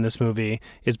explore in this movie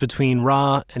is between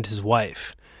Ra and his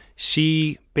wife.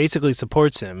 She basically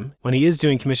supports him. When he is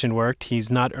doing commissioned work,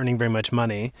 he's not earning very much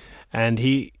money, and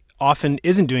he often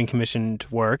isn't doing commissioned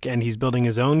work, and he's building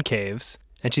his own caves.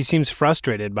 And she seems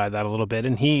frustrated by that a little bit,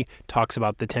 and he talks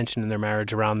about the tension in their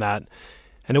marriage around that.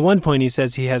 And at one point, he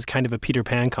says he has kind of a Peter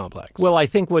Pan complex. Well, I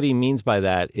think what he means by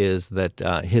that is that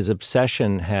his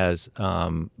obsession has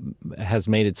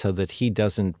made it so that he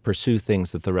doesn't pursue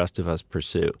things that the rest of us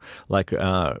pursue, like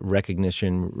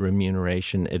recognition,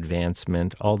 remuneration,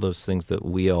 advancement, all those things that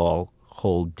we all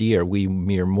hold dear. We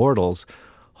mere mortals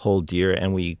hold dear,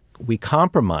 and we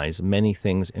compromise many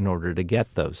things in order to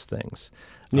get those things.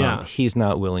 Yeah. He's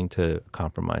not willing to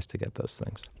compromise to get those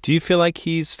things. Do you feel like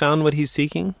he's found what he's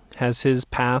seeking? Has his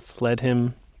path led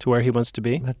him to where he wants to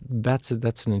be? That's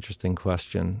an interesting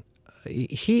question.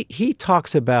 He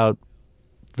talks about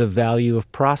the value of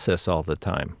process all the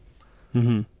time.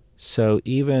 Mm-hmm. So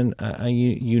even,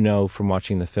 you know from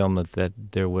watching the film that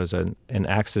there was an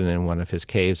accident in one of his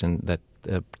caves, and that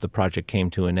the project came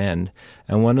to an end.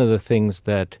 And one of the things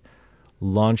that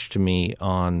launched me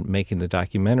on making the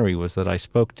documentary was that I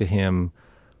spoke to him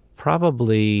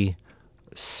probably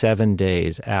 7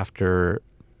 days after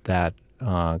that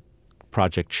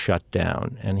project shut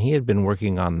down. And he had been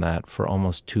working on that for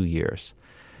almost 2 years.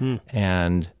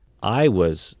 And I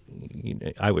was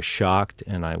shocked,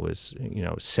 and I was,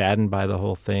 saddened by the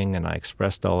whole thing, and I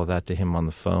expressed all of that to him on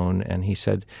the phone. And he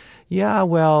said, yeah,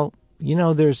 well,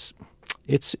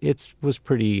 it was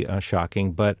pretty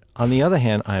shocking. But on the other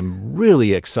hand, I'm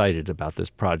really excited about this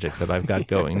project that I've got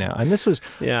going now. And this was,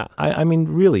 I mean,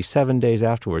 really 7 days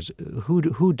afterwards.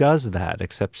 Who does that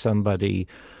except somebody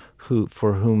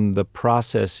for whom the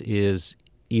process is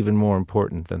even more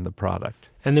important than the product?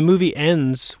 And the movie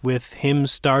ends with him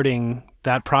starting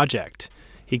that project.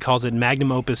 He calls it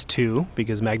Magnum Opus 2,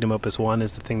 because Magnum Opus 1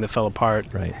 is the thing that fell apart.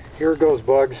 Right. Here goes,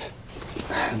 Bugs.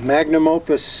 Magnum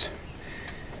Opus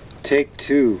Take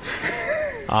 2.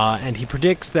 And he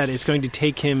predicts that it's going to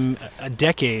take him a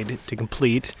decade to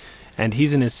complete, and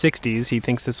he's in his 60s. He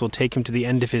thinks this will take him to the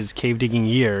end of his cave-digging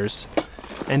years.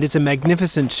 And it's a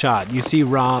magnificent shot. You see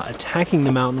Ra attacking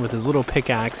the mountain with his little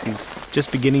pickaxe. He's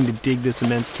just beginning to dig this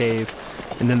immense cave.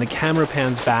 And then the camera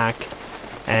pans back,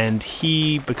 and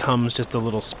he becomes just a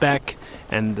little speck,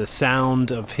 and the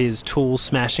sound of his tool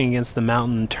smashing against the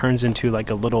mountain turns into like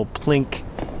a little plink.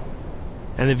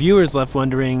 And the viewer's left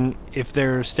wondering if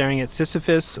they're staring at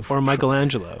Sisyphus or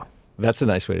Michelangelo. That's a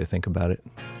nice way to think about it.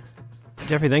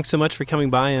 Jeffrey, thanks so much for coming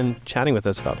by and chatting with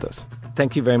us about this.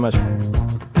 Thank you very much.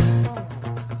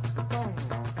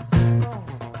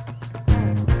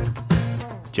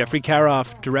 Jeffrey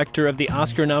Karoff, director of the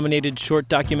Oscar-nominated short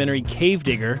documentary Cave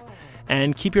Digger.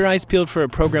 And keep your eyes peeled for a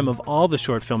program of all the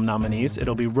short film nominees.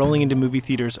 It'll be rolling into movie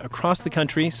theaters across the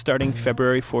country starting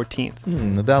February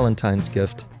 14th. The Valentine's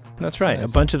gift. That's right. Nice.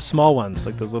 A bunch of small ones,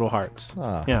 like those little hearts.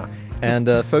 Yeah. And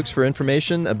folks, for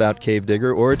information about Cave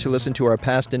Digger or to listen to our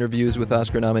past interviews with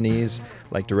Oscar nominees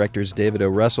like directors David O.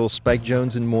 Russell, Spike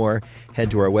Jonze, and more, head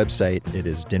to our website. It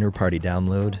is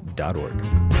dinnerpartydownload.org.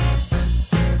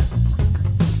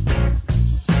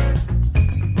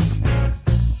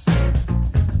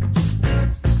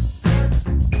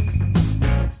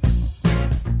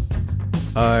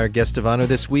 Our guest of honor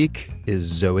this week is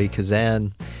Zoe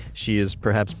Kazan. She is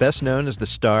perhaps best known as the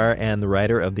star and the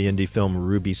writer of the indie film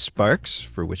Ruby Sparks,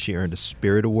 for which she earned a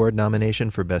Spirit Award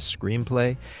nomination for Best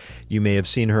Screenplay. You may have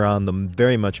seen her on the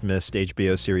very much missed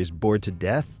HBO series Bored to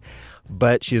Death,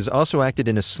 but she has also acted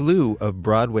in a slew of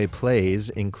Broadway plays,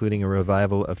 including a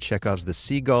revival of Chekhov's The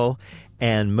Seagull,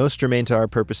 and most germane to our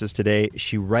purposes today,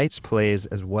 she writes plays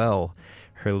as well.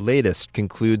 Her latest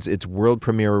concludes its world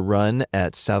premiere run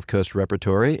at South Coast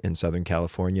Repertory in Southern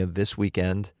California this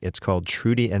weekend. It's called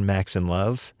Trudy and Max in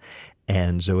Love.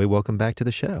 And Zoe, welcome back to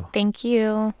the show. Thank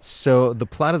you. So the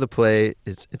plot of the play,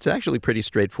 it's actually pretty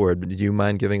straightforward. But do you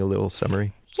mind giving a little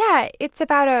summary? Yeah, it's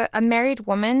about a married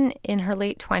woman in her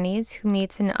late 20s who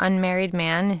meets an unmarried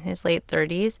man in his late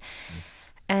 30s.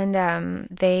 And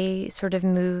they sort of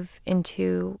move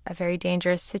into a very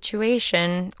dangerous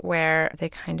situation where they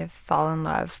kind of fall in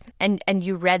love. And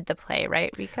you read the play,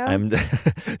 right, Rico?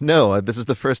 No, this is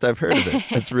the first I've heard of it.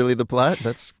 That's really the plot?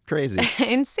 That's crazy.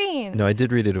 Insane. No, I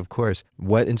did read it, of course.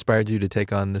 What inspired you to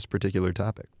take on this particular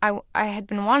topic? I had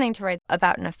been wanting to write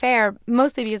about an affair,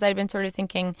 mostly because I'd been sort of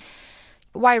thinking,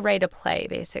 why write a play,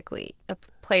 basically? A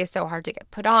play is so hard to get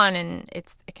put on, and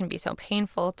it can be so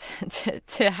painful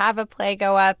to have a play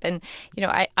go up. And, you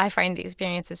know, I find the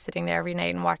experience of sitting there every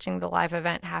night and watching the live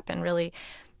event happen really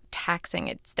taxing.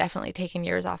 It's definitely taken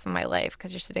years off of my life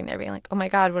because you're sitting there being like, oh my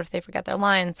God, what if they forget their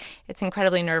lines? It's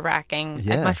incredibly nerve-wracking.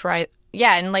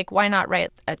 Yeah. And like, why not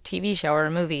write a TV show or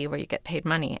a movie where you get paid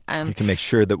money? You can make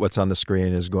sure that what's on the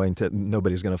screen is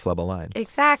nobody's going to flub a line.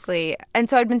 Exactly. And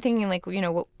so I'd been thinking, like, you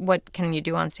know, what can you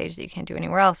do on stage that you can't do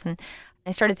anywhere else? And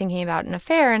I started thinking about an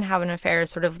affair and how an affair is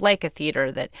sort of like a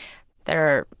theater, that there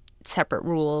are separate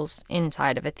rules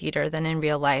inside of a theater than in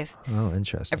real life. Oh,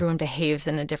 interesting. Everyone behaves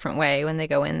in a different way when they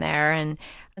go in there. And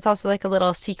it's also like a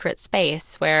little secret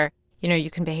space where, you know, you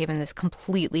can behave in this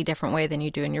completely different way than you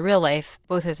do in your real life,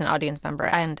 both as an audience member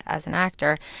and as an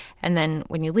actor. And then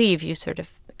when you leave, you sort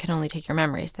of can only take your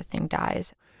memories. The thing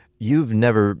dies. You've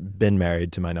never been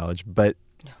married, to my knowledge, but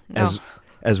No.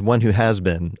 as one who has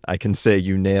been, I can say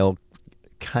you nail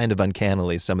kind of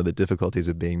uncannily some of the difficulties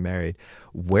of being married.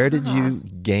 Where did you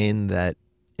gain that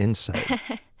insight?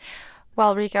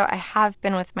 Well, Rico, I have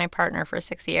been with my partner for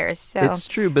 6 years, so it's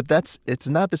true, but it's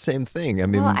not the same thing. I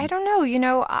mean, well, I don't know. You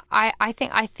know, I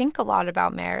think a lot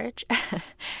about marriage.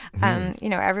 You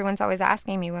know, everyone's always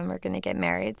asking me when we're going to get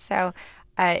married, so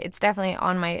it's definitely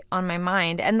on my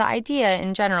mind. And the idea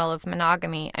in general of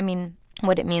monogamy, I mean,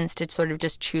 what it means to sort of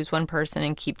just choose one person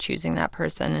and keep choosing that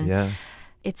person, and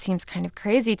it seems kind of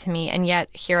crazy to me. And yet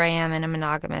here I am in a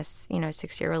monogamous,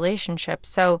 6-year relationship.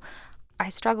 So I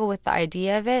struggle with the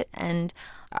idea of it, and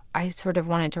I sort of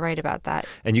wanted to write about that.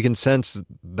 And you can sense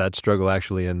that struggle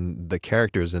actually in the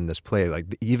characters in this play.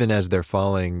 Like, even as they're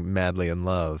falling madly in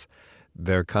love,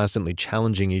 they're constantly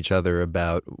challenging each other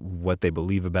about what they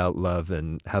believe about love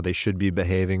and how they should be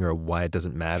behaving or why it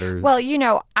doesn't matter. Well,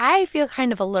 I feel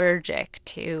kind of allergic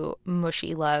to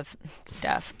mushy love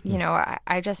stuff.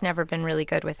 I just never been really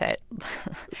good with it.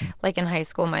 Like in high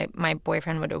school, my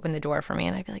boyfriend would open the door for me,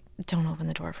 and I'd be like, don't open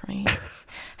the door for me.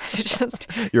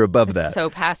 You're above that. So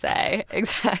passé.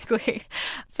 Exactly.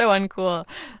 So uncool.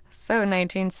 So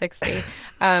 1960.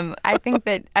 I think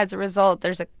that as a result,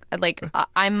 there's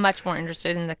I'm much more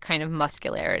interested in the kind of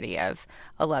muscularity of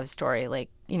a love story, like,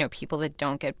 people that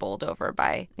don't get bowled over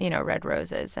by, red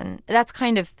roses. And that's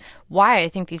kind of why I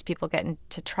think these people get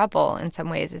into trouble in some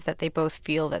ways, is that they both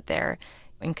feel that they're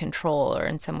in control or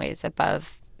in some ways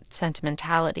above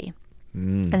sentimentality.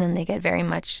 And then they get very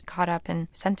much caught up in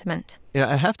sentiment.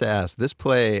 I have to ask, this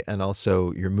play and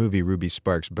also your movie, Ruby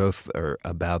Sparks, both are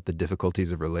about the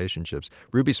difficulties of relationships.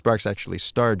 Ruby Sparks actually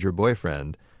starred your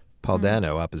boyfriend, Paul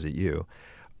Dano, opposite you.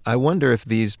 I wonder if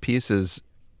these pieces,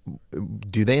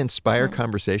 do they inspire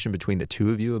conversation between the two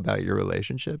of you about your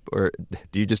relationship? Or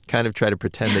do you just kind of try to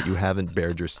pretend that you haven't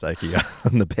bared your psyche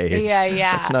on the page?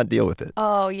 Yeah. Let's not deal with it.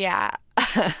 Oh, yeah.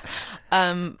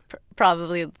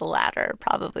 Probably the latter.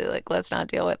 Probably like, let's not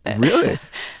deal with it. Really?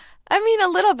 I mean, a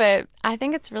little bit. I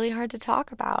think it's really hard to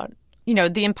talk about. You know,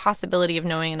 the impossibility of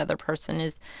knowing another person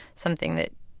is something that,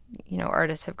 you know,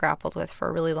 artists have grappled with for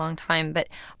a really long time. But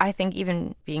I think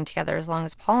even being together as long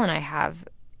as Paul and I have,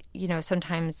 you know,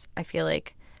 sometimes I feel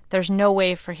like there's no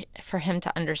way for him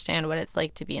to understand what it's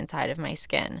like to be inside of my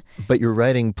skin. But you're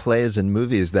writing plays and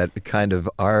movies that kind of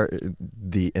are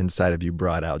the inside of you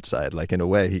brought outside. Like, in a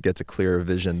way, he gets a clearer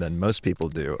vision than most people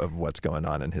do of what's going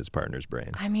on in his partner's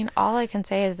brain. I mean, all I can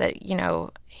say is that, you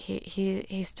know,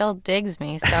 he still digs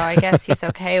me, so I guess he's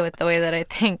okay with the way that I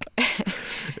think.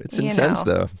 It's intense,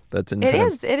 though. That's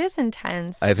intense. It is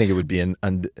intense. I think it would be an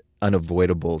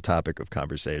unavoidable topic of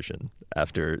conversation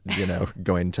after, you know,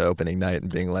 going to opening night and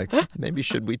being like, maybe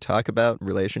should we talk about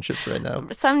relationships right now?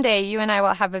 Someday you and I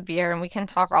will have a beer and we can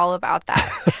talk all about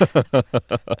that.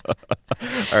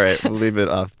 All right, we'll leave it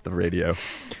off the radio.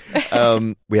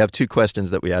 We have 2 questions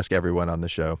that we ask everyone on the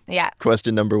show. Yeah.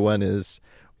 Question number 1 is,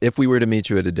 if we were to meet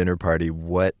you at a dinner party,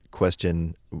 what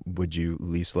question would you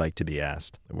least like to be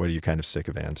asked? What are you kind of sick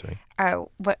of answering?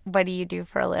 What do you do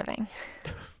for a living?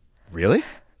 Really?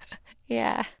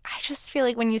 Yeah. I just feel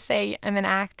like when you say I'm an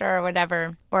actor or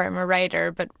whatever, or I'm a writer,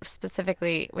 but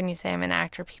specifically when you say I'm an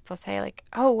actor, people say like,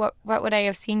 oh, what would I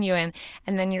have seen you in?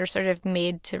 And then you're sort of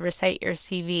made to recite your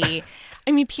CV.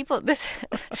 I mean, people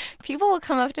will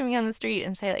come up to me on the street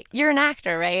and say like, you're an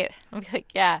actor, right? I'll be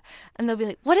like, yeah. And they'll be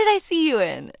like, what did I see you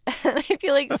in? And I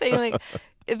feel like saying like,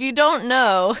 if you don't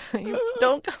know, you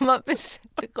don't come up and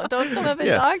talk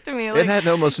to me. Like, it had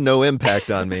almost no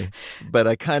impact on me, but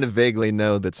I kind of vaguely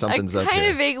know that something's up I kind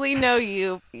here. of vaguely know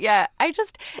you. Yeah,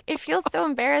 it feels so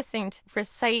embarrassing to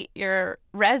recite your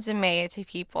resume to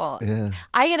people. Yeah.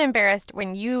 I get embarrassed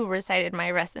when you recited my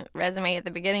resume at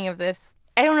the beginning of this.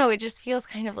 I don't know, it just feels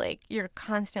kind of like you're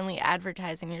constantly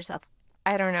advertising yourself.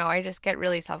 I don't know. I just get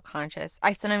really self-conscious.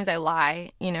 Sometimes I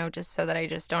lie, you know, just so that I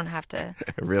just don't have to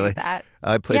Really? do that.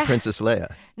 I played Princess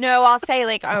Leia. No, I'll say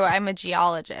like, oh, I'm a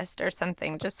geologist or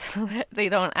something, just so that they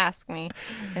don't ask me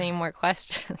any more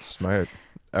questions. Smart.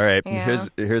 All right. Yeah.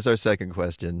 Here's our second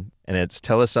question, and it's,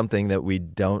 tell us something that we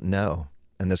don't know.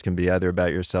 And this can be either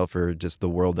about yourself or just the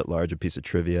world at large, a piece of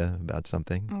trivia about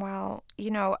something. Well, you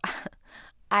know,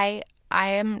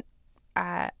 I'm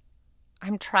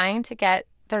trying to get.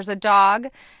 There's a dog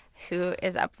who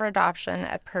is up for adoption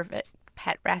at Perfect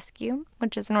Pet Rescue,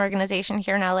 which is an organization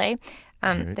here in LA.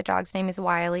 Right. The dog's name is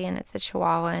Wiley, and it's a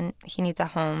chihuahua, and he needs a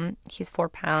home. He's 4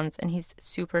 pounds, and he's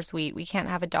super sweet. We can't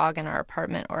have a dog in our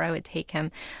apartment, or I would take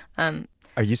him.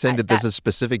 Are you saying that there's a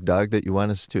specific dog that you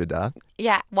want us to adopt?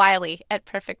 Yeah, Wiley at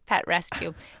Perfect Pet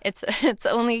Rescue. It's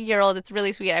only a year old. It's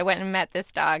really sweet. I went and met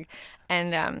this dog,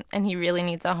 and he really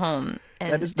needs a home.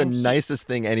 That is the nicest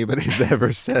thing anybody's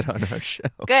ever said on our show.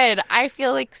 Good. I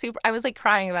feel like I was like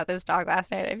crying about this dog last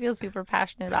night. I feel super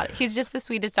passionate about it. He's just the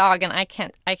sweetest dog, and I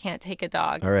can't take a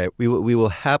dog. All right. We will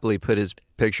happily put his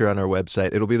picture on our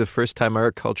website. It'll be the first time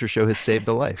our culture show has saved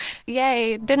a life.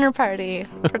 Yay. Dinner party.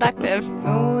 Productive.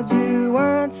 Told you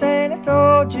once and I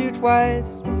told you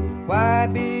twice. Why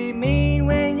be mean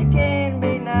when you can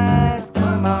be nice?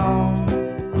 Come on.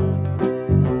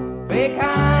 Be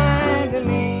kind to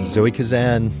me. Zoe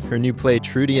Kazan, her new play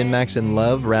Trudy Max in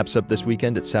Love wraps up this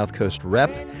weekend at South Coast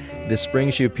Rep. This spring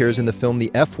she appears in the film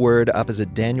The F Word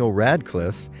opposite Daniel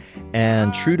Radcliffe.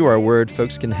 And true to our word,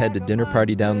 folks can head to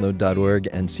dinnerpartydownload.org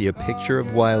and see a picture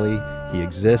of Wiley. He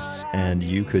exists, and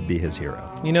you could be his hero.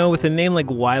 You know, with a name like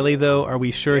Wiley, though, are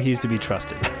we sure he's to be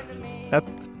trusted? That's,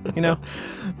 you know.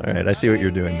 All right, I see what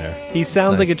you're doing there. He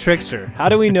sounds like a trickster. How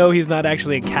do we know he's not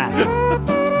actually a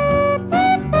cat?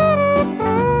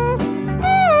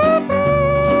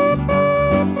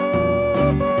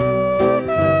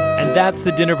 That's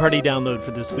the Dinner Party download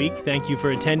for this week. Thank you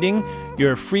for attending.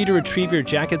 You're free to retrieve your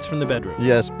jackets from the bedroom.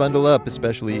 Yes, bundle up,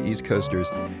 especially East Coasters.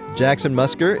 Jackson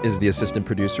Musker is the assistant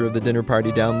producer of the Dinner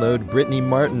Party download. Brittany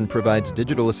Martin provides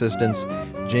digital assistance.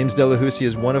 James Delahousie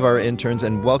is one of our interns.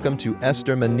 And welcome to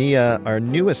Esther Mania, our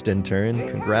newest intern.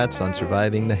 Congrats on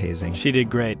surviving the hazing. She did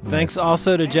great. Thanks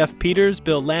also to Jeff Peters,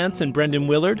 Bill Lance, and Brendan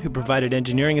Willard, who provided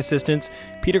engineering assistance.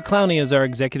 Peter Clowney is our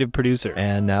executive producer.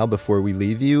 And now, before we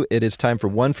leave you, it is time for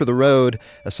One for the Road,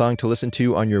 a song to listen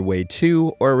to on your way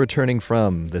to or returning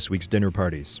from this week's dinner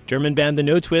parties. German band The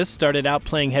No Twist started out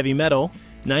playing heavy metal.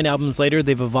 9 albums later,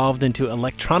 they've evolved into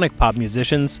electronic pop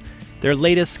musicians. Their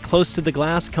latest, Close to the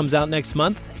Glass, comes out next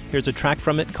month. Here's a track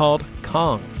from it called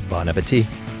Kong. Bon appetit.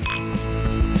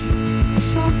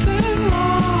 Something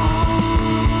wrong.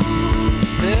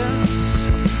 This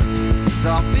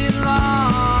don't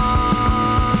belong.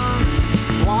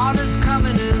 Water's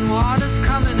coming in, water's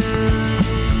coming in.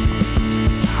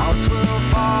 House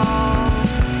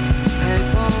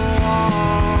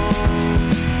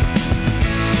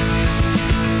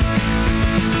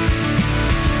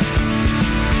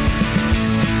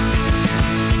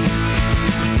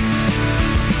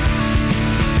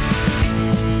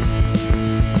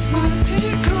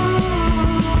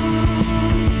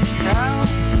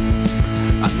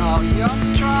Oh, you're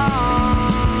strong.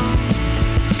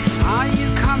 Are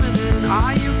you coming in?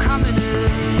 Are you coming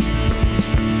in?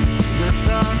 Lift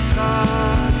us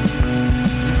up.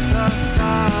 Lift us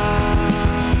up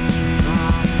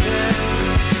from this.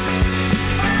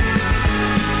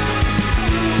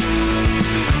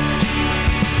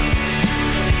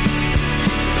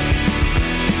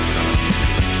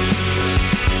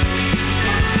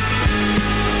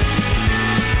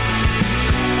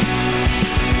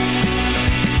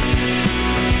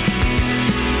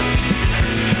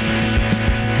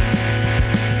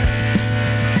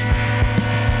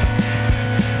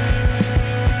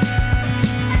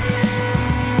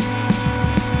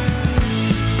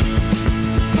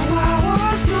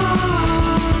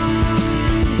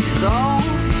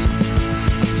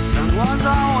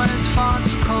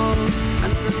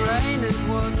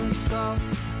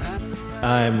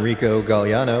 I'm Rico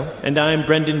Galliano. And I'm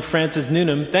Brendan Francis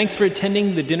Noonan. Thanks for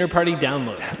attending the Dinner Party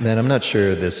Download. Man, I'm not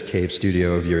sure this cave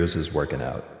studio of yours is working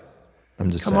out. I'm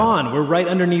just Come saying. on, we're right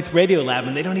underneath Radiolab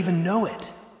and they don't even know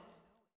it.